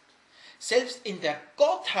gesehen? Selbst in der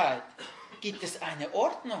Gottheit gibt es eine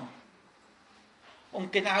Ordnung.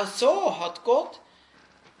 Und genau so hat Gott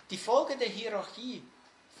die folgende Hierarchie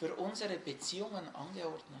für unsere Beziehungen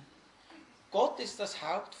angeordnet. Gott ist das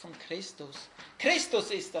Haupt von Christus. Christus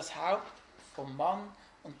ist das Haupt vom Mann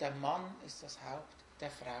und der Mann ist das Haupt der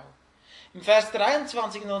Frau. Im Vers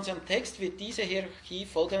 23 in unserem Text wird diese Hierarchie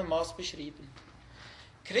folgendermaßen beschrieben.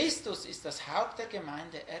 Christus ist das Haupt der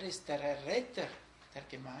Gemeinde, er ist der Erretter der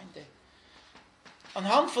Gemeinde.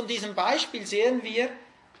 Anhand von diesem Beispiel sehen wir,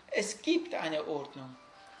 es gibt eine Ordnung,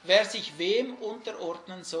 wer sich wem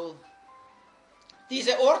unterordnen soll.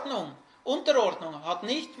 Diese Unterordnung hat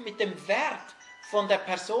nicht mit dem Wert von der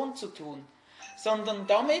Person zu tun, sondern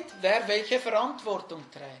damit, wer welche Verantwortung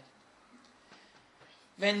trägt.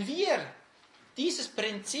 Wenn wir dieses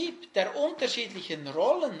Prinzip der unterschiedlichen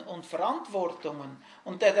Rollen und Verantwortungen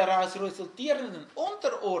und der daraus resultierenden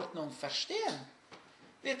Unterordnung verstehen,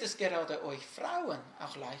 wird es gerade euch Frauen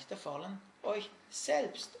auch leichter fallen, euch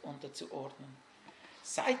selbst unterzuordnen.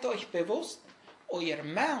 Seid euch bewusst, euer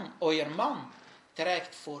Mann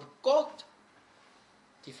trägt vor Gott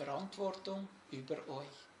die Verantwortung über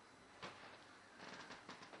euch.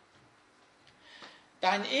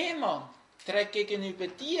 Dein Ehemann trägt gegenüber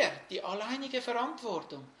dir die alleinige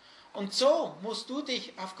Verantwortung. Und so musst du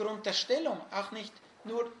dich aufgrund der Stellung auch nicht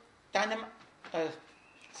nur dein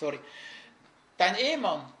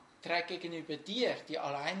Ehemann trägt gegenüber dir die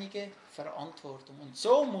alleinige Verantwortung. Und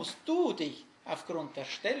so musst du dich aufgrund der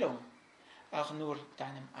Stellung auch nur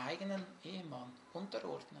deinem eigenen Ehemann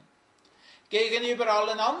unterordnen. Gegenüber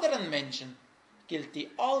allen anderen Menschen gilt die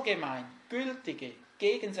allgemein gültige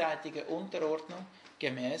gegenseitige Unterordnung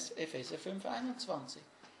gemäß Epheser 5,21.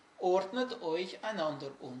 Ordnet euch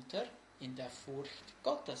einander unter in der Furcht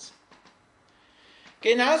Gottes.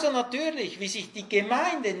 Genauso natürlich, wie sich die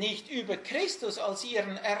Gemeinde nicht über Christus als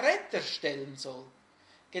ihren Erretter stellen soll,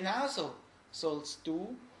 genauso sollst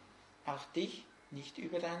du auch dich nicht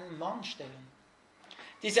über deinen Mann stellen.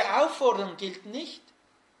 Diese Aufforderung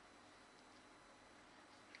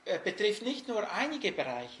betrifft nicht nur einige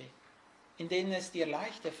Bereiche, in denen es dir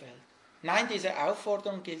leichter fällt. Nein, diese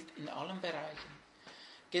Aufforderung gilt in allen Bereichen.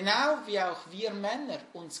 Genau wie auch wir Männer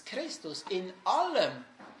uns Christus in allem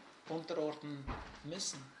unterordnen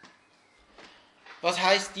müssen. Was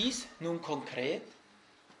heißt dies nun konkret?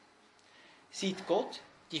 Sieht Gott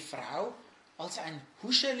die Frau als ein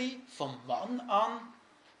Huscheli vom Mann an,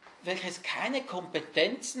 welches keine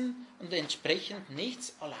Kompetenzen und entsprechend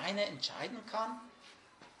nichts alleine entscheiden kann?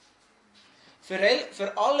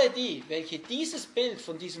 Für alle die, welche dieses Bild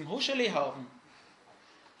von diesem Huscheli haben,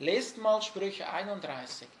 lest mal Sprüche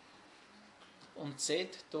 31 und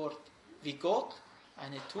seht dort, wie Gott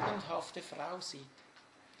eine tugendhafte Frau sieht.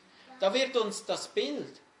 Da wird uns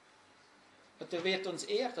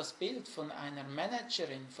eher das Bild von einer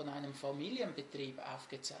Managerin, von einem Familienbetrieb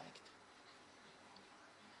aufgezeigt.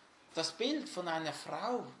 Das Bild von einer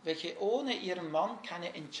Frau, welche ohne ihren Mann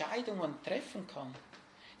keine Entscheidungen treffen kann,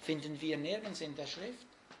 finden wir nirgends in der Schrift.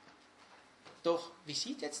 Doch wie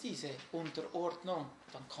sieht jetzt diese Unterordnung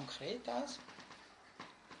dann konkret aus?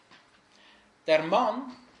 Der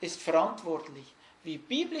Mann ist verantwortlich, wie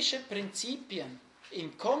biblische Prinzipien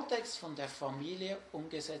im Kontext von der Familie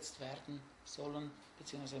umgesetzt werden sollen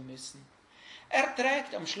bzw. müssen. Er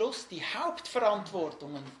trägt am Schluss die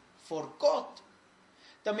Hauptverantwortungen vor Gott,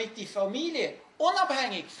 damit die Familie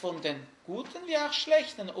unabhängig von den guten wie auch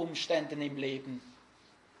schlechten Umständen im Leben,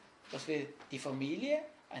 dass die Familie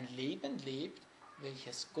ein Leben lebt,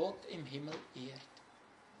 welches Gott im Himmel ehrt.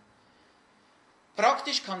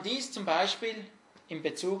 Praktisch kann dies zum Beispiel in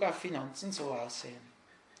Bezug auf Finanzen so aussehen.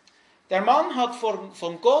 Der Mann hat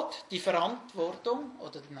von Gott die Verantwortung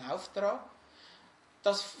oder den Auftrag,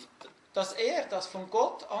 dass er das von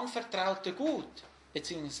Gott anvertraute Gut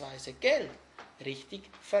bzw. Geld richtig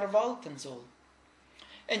verwalten soll.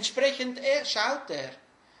 Entsprechend schaut er,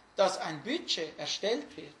 dass ein Budget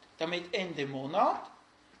erstellt wird, damit Ende Monat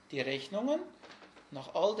die Rechnungen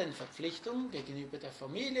nach all den Verpflichtungen gegenüber der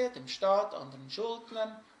Familie, dem Staat, anderen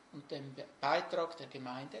Schuldnern und dem Beitrag der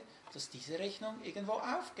Gemeinde, dass diese Rechnung irgendwo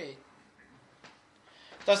aufgeht.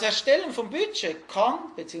 Das Erstellen vom Budget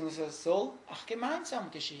kann bzw. soll auch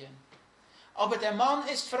gemeinsam geschehen. Aber der Mann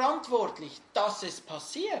ist verantwortlich, dass es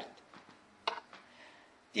passiert.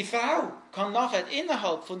 Die Frau kann nachher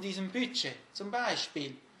innerhalb von diesem Budget zum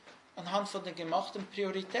Beispiel anhand von den gemachten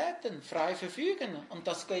Prioritäten frei verfügen und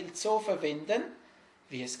das Geld so verwenden,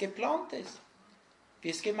 wie es geplant ist, wie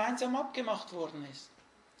es gemeinsam abgemacht worden ist.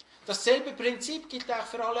 Dasselbe Prinzip gilt auch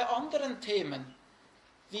für alle anderen Themen,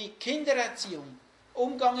 wie Kindererziehung,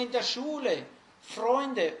 Umgang in der Schule,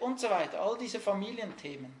 Freunde und so weiter, all diese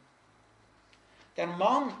Familienthemen. Der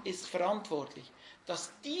Mann ist verantwortlich,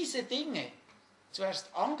 dass diese Dinge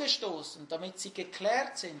zuerst angestoßen, damit sie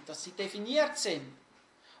geklärt sind, dass sie definiert sind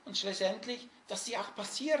und schlussendlich, dass sie auch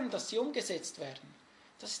passieren, dass sie umgesetzt werden.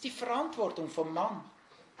 Das ist die Verantwortung vom Mann.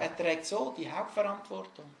 Er trägt so die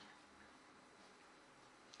Hauptverantwortung.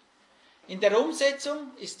 In der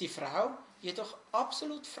Umsetzung ist die Frau jedoch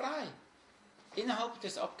absolut frei, innerhalb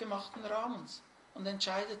des abgemachten Rahmens und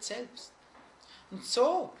entscheidet selbst. Und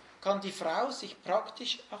so kann die Frau sich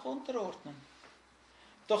praktisch auch unterordnen.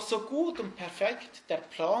 Doch so gut und perfekt der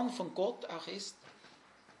Plan von Gott auch ist,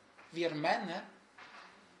 wir Männer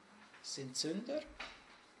sind Sünder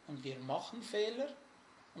und wir machen Fehler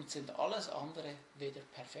und sind alles andere weder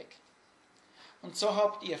perfekt. Und so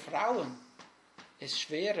habt ihr Frauen es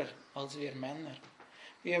schwerer als wir Männer.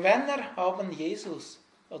 Wir Männer haben Jesus,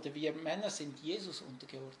 oder wir Männer sind Jesus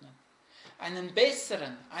untergeordnet. Einen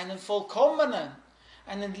besseren, einen vollkommenen,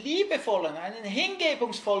 einen liebevollen, einen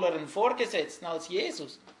hingebungsvolleren Vorgesetzten als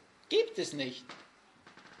Jesus gibt es nicht.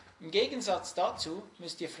 Im Gegensatz dazu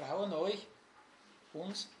müsst ihr Frauen euch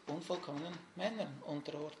uns unvollkommenen Männern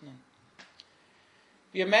unterordnen.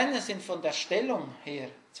 Wir Männer sind von der Stellung her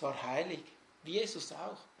zwar heilig, wie Jesus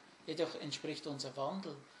auch, jedoch entspricht unser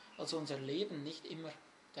Wandel, also unser Leben nicht immer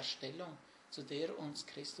der Stellung, zu der uns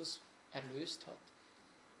Christus erlöst hat.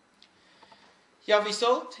 Ja, wie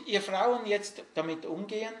sollt ihr Frauen jetzt damit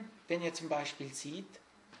umgehen, wenn ihr zum Beispiel seht,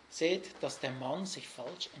 dass der Mann sich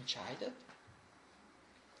falsch entscheidet?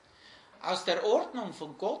 Aus der Ordnung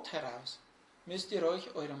von Gott heraus müsst ihr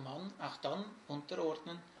euch eurem Mann auch dann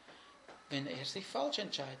unterordnen, wenn er sich falsch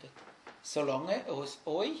entscheidet, solange es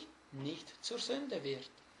euch nicht zur Sünde wird.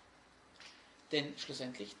 Denn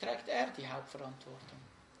schlussendlich trägt er die Hauptverantwortung.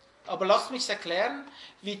 Aber lasst mich erklären,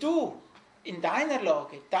 wie du in deiner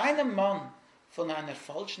Lage, deinem Mann, von einer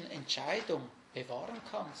falschen Entscheidung bewahren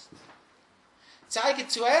kannst. Zeige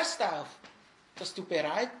zuerst auf, dass du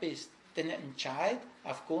bereit bist, den Entscheid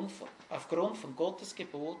aufgrund von Gottes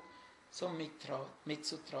Gebot so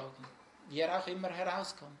mitzutragen, wie er auch immer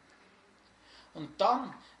herauskommt. Und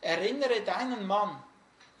dann erinnere deinen Mann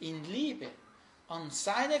in Liebe an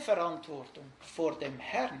seine Verantwortung vor dem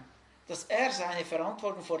Herrn, dass er seine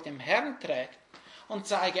Verantwortung vor dem Herrn trägt und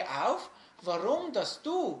zeige auf, warum dass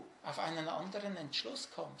du auf einen anderen Entschluss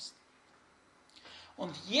kommst.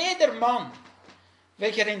 Und jeder Mann,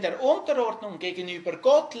 welcher in der Unterordnung gegenüber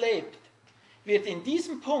Gott lebt, wird in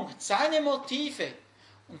diesem Punkt seine Motive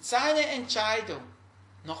und seine Entscheidung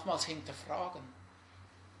nochmals hinterfragen.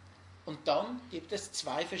 Und dann gibt es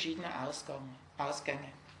zwei verschiedene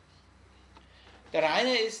Ausgänge. Der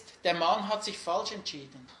eine ist, der Mann hat sich falsch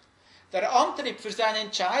entschieden. Der Antrieb für seine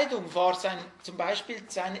Entscheidung war zum Beispiel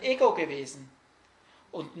sein Ego gewesen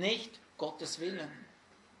und nicht Gottes Willen.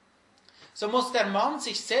 So muss der Mann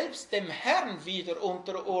sich selbst dem Herrn wieder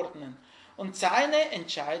unterordnen und seine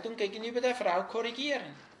Entscheidung gegenüber der Frau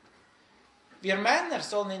korrigieren. Wir Männer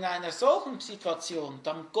sollen in einer solchen Situation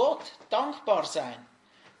dann Gott dankbar sein,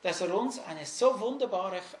 dass er uns eine so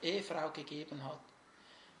wunderbare Ehefrau gegeben hat,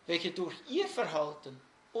 welche durch ihr Verhalten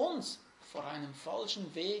uns vor einem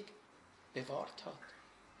falschen Weg bewahrt hat.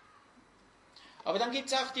 Aber dann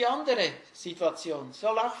gibt es auch die andere Situation,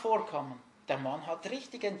 soll auch vorkommen. Der Mann hat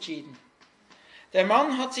richtig entschieden. Der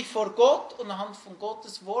Mann hat sich vor Gott und anhand von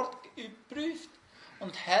Gottes Wort geprüft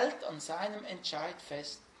und hält an seinem Entscheid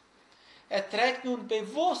fest. Er trägt nun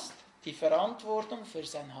bewusst die Verantwortung für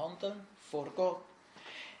sein Handeln vor Gott.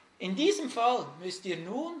 In diesem Fall müsst ihr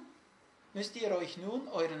euch nun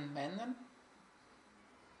euren Männern,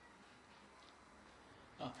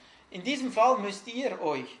 in diesem Fall müsst ihr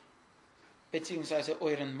euch bzw.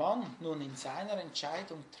 euren Mann nun in seiner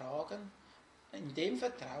Entscheidung tragen, in dem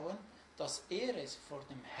Vertrauen, dass er es vor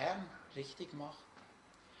dem Herrn richtig macht.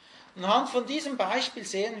 Und anhand von diesem Beispiel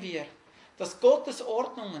sehen wir, dass Gottes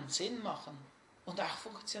Ordnungen Sinn machen und auch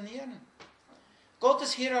funktionieren.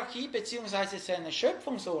 Gottes Hierarchie bzw. seine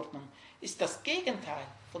Schöpfungsordnung ist das Gegenteil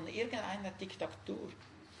von irgendeiner Diktatur.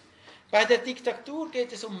 Bei der Diktatur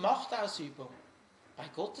geht es um Machtausübung. Bei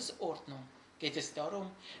Gottes Ordnung geht es darum,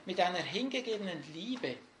 mit einer hingegebenen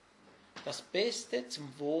Liebe das Beste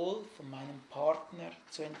zum Wohl von meinem Partner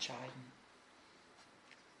zu entscheiden.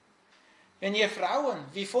 Wenn ihr Frauen,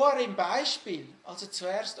 wie vorher im Beispiel, also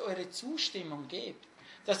zuerst eure Zustimmung gebt,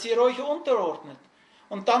 dass ihr euch unterordnet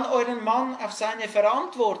und dann euren Mann auf seine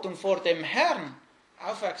Verantwortung vor dem Herrn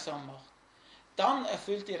aufmerksam macht, dann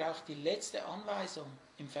erfüllt ihr auch die letzte Anweisung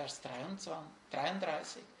im Vers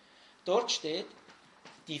 33. Dort steht,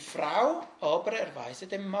 die Frau aber erweise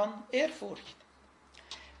dem Mann Ehrfurcht.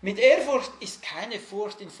 Mit Ehrfurcht ist keine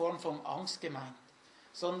Furcht in Form von Angst gemeint,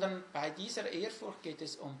 sondern bei dieser Ehrfurcht geht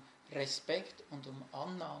es um Respekt und um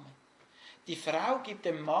Annahme. Die Frau gibt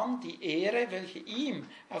dem Mann die Ehre, welche ihm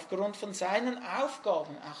aufgrund von seinen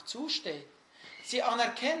Aufgaben auch zusteht. Sie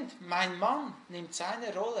anerkennt, mein Mann nimmt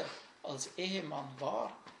seine Rolle als Ehemann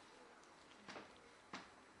wahr.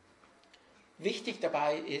 Wichtig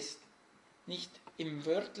dabei ist, nicht im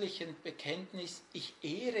wörtlichen Bekenntnis, ich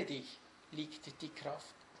ehre dich, liegt die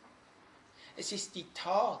Kraft. Es ist die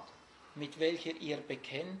Tat, mit welcher ihr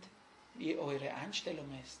bekennt, wie eure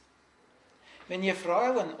Einstellung ist. Wenn ihr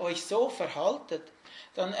Frauen euch so verhaltet,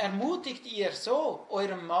 dann ermutigt ihr so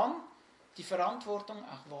eurem Mann, die Verantwortung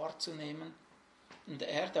auch wahrzunehmen und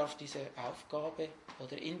er darf diese Aufgabe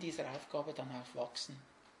oder in dieser Aufgabe dann auch wachsen.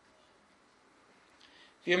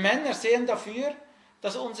 Wir Männer sehen dafür,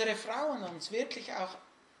 dass unsere Frauen uns wirklich auch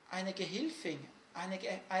eine Gehilfin, eine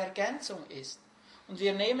Ergänzung ist. Und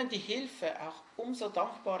wir nehmen die Hilfe auch umso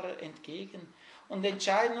dankbarer entgegen und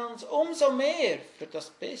entscheiden uns umso mehr für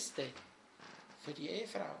das Beste, für die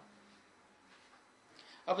Ehefrau.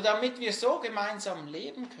 Aber damit wir so gemeinsam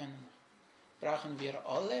leben können, brauchen wir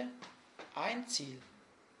alle ein Ziel,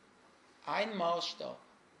 ein Maßstab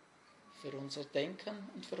für unser Denken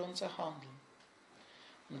und für unser Handeln.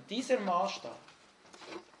 Und dieser Maßstab,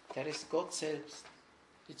 der ist Gott selbst,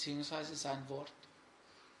 beziehungsweise sein Wort.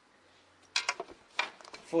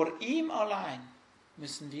 Vor ihm allein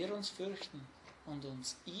müssen wir uns fürchten und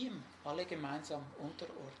uns ihm alle gemeinsam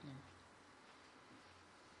unterordnen.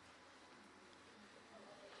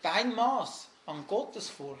 Dein Maß an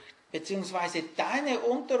Gottesfurcht beziehungsweise deine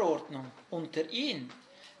Unterordnung unter ihn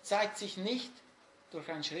zeigt sich nicht durch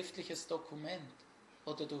ein schriftliches Dokument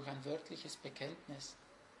oder durch ein wörtliches Bekenntnis,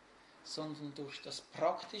 sondern durch das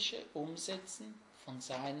praktische Umsetzen von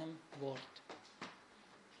seinem Wort.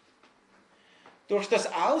 Durch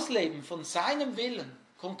das Ausleben von seinem Willen,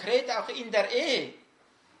 konkret auch in der Ehe,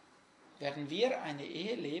 werden wir eine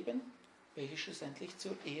Ehe leben, welche schlussendlich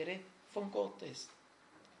zur Ehre von Gott ist.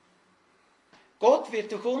 Gott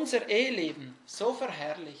wird durch unser Eheleben so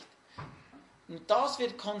verherrlicht. Und das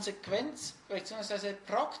wird Konsequenz bzw.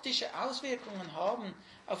 praktische Auswirkungen haben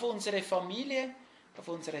auf unsere Familie, auf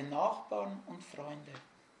unsere Nachbarn und Freunde.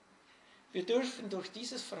 Wir dürfen durch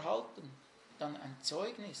dieses Verhalten dann ein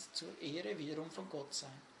Zeugnis zur Ehre wiederum von Gott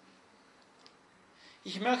sein.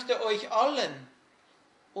 Ich möchte euch allen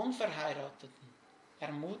Unverheirateten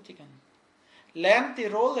ermutigen. Lernt die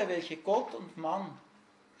Rolle, welche Gott, Mann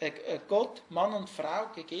und Frau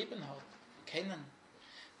gegeben hat, kennen.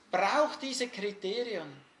 Braucht diese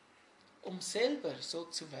Kriterien, um selber so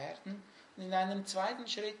zu werden und in einem zweiten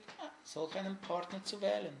Schritt solch einen Partner zu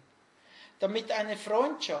wählen. Damit eine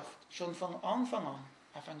Freundschaft schon von Anfang an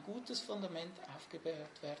auf ein gutes Fundament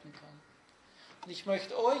aufgebaut werden kann. Und ich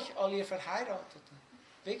möchte euch, all ihr Verheirateten,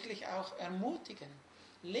 wirklich auch ermutigen.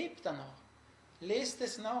 Lebt danach. Lest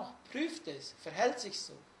es nach, prüft es, verhält sich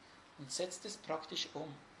so und setzt es praktisch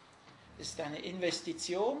um. Es ist eine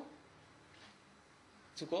Investition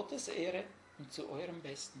zu Gottes Ehre und zu eurem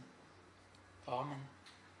Besten. Amen.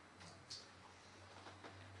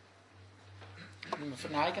 Und wir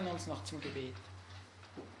verneigen uns noch zum Gebet.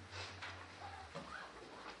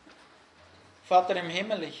 Vater im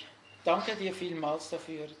Himmel, ich danke dir vielmals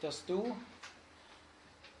dafür, dass du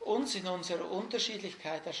uns in unserer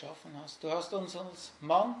Unterschiedlichkeit erschaffen hast. Du hast uns als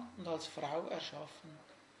Mann und als Frau erschaffen.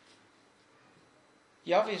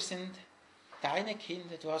 Ja, wir sind deine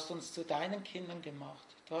Kinder. Du hast uns zu deinen Kindern gemacht.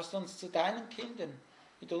 Du hast uns zu deinen Kindern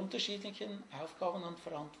mit unterschiedlichen Aufgaben und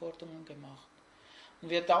Verantwortungen gemacht. Und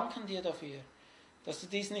wir danken dir dafür, dass du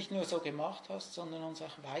dies nicht nur so gemacht hast, sondern uns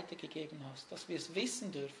auch weitergegeben hast, dass wir es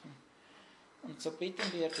wissen dürfen. Und so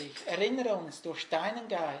bitten wir dich, erinnere uns durch deinen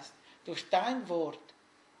Geist, durch dein Wort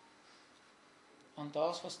an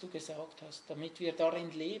das, was du gesagt hast, damit wir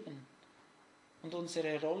darin leben und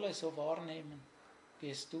unsere Rolle so wahrnehmen,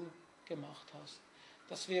 wie es du gemacht hast.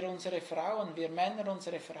 Dass wir Männer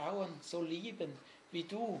unsere Frauen so lieben, wie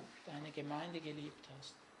du deine Gemeinde geliebt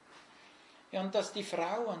hast. Ja, und dass die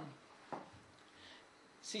Frauen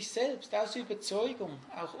sich selbst aus Überzeugung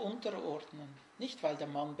auch unterordnen. Nicht, weil der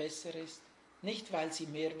Mann besser ist, nicht, weil sie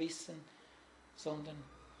mehr wissen, sondern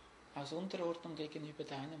aus Unterordnung gegenüber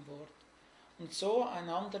deinem Wort. Und so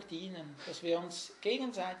einander dienen, dass wir uns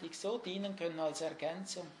gegenseitig so dienen können als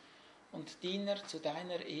Ergänzung und Diener zu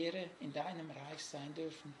deiner Ehre in deinem Reich sein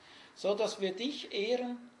dürfen, so dass wir dich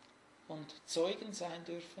ehren und Zeugen sein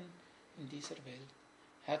dürfen in dieser Welt.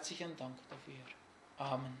 Herzlichen Dank dafür.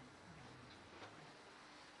 Amen.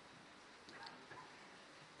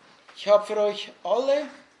 Ich habe für euch alle,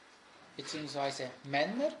 beziehungsweise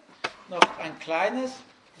Männer, noch ein kleines,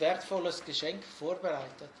 wertvolles Geschenk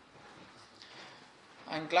vorbereitet.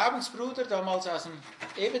 Ein Glaubensbruder, damals aus dem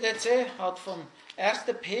EBDC, hat von 1.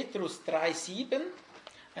 Petrus 3,7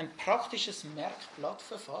 ein praktisches Merkblatt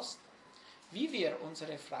verfasst, wie wir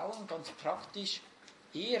unsere Frauen ganz praktisch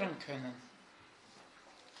ehren können.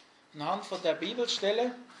 Anhand von der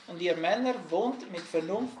Bibelstelle: und ihr Männer wohnt mit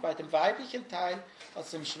Vernunft bei dem weiblichen Teil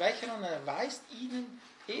als dem Schwächeren und erweist ihnen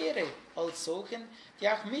Ehre als solchen, die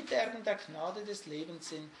auch Miterben der Gnade des Lebens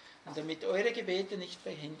sind, und damit eure Gebete nicht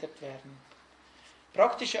behindert werden.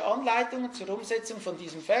 Praktische Anleitungen zur Umsetzung von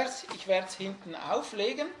diesem Vers. Ich werde es hinten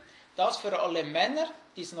auflegen. Das für alle Männer,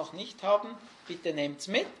 die es noch nicht haben, bitte nehmt es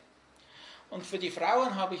mit. Und für die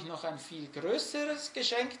Frauen habe ich noch ein viel größeres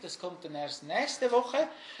Geschenk. Das kommt dann erst nächste Woche.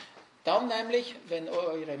 Dann nämlich, wenn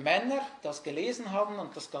eure Männer das gelesen haben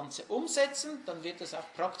und das Ganze umsetzen, dann wird es auch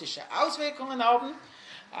praktische Auswirkungen haben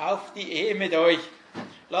auf die Ehe mit euch.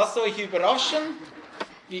 Lasst euch überraschen,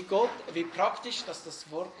 wie praktisch das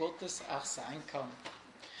Wort Gottes auch sein kann.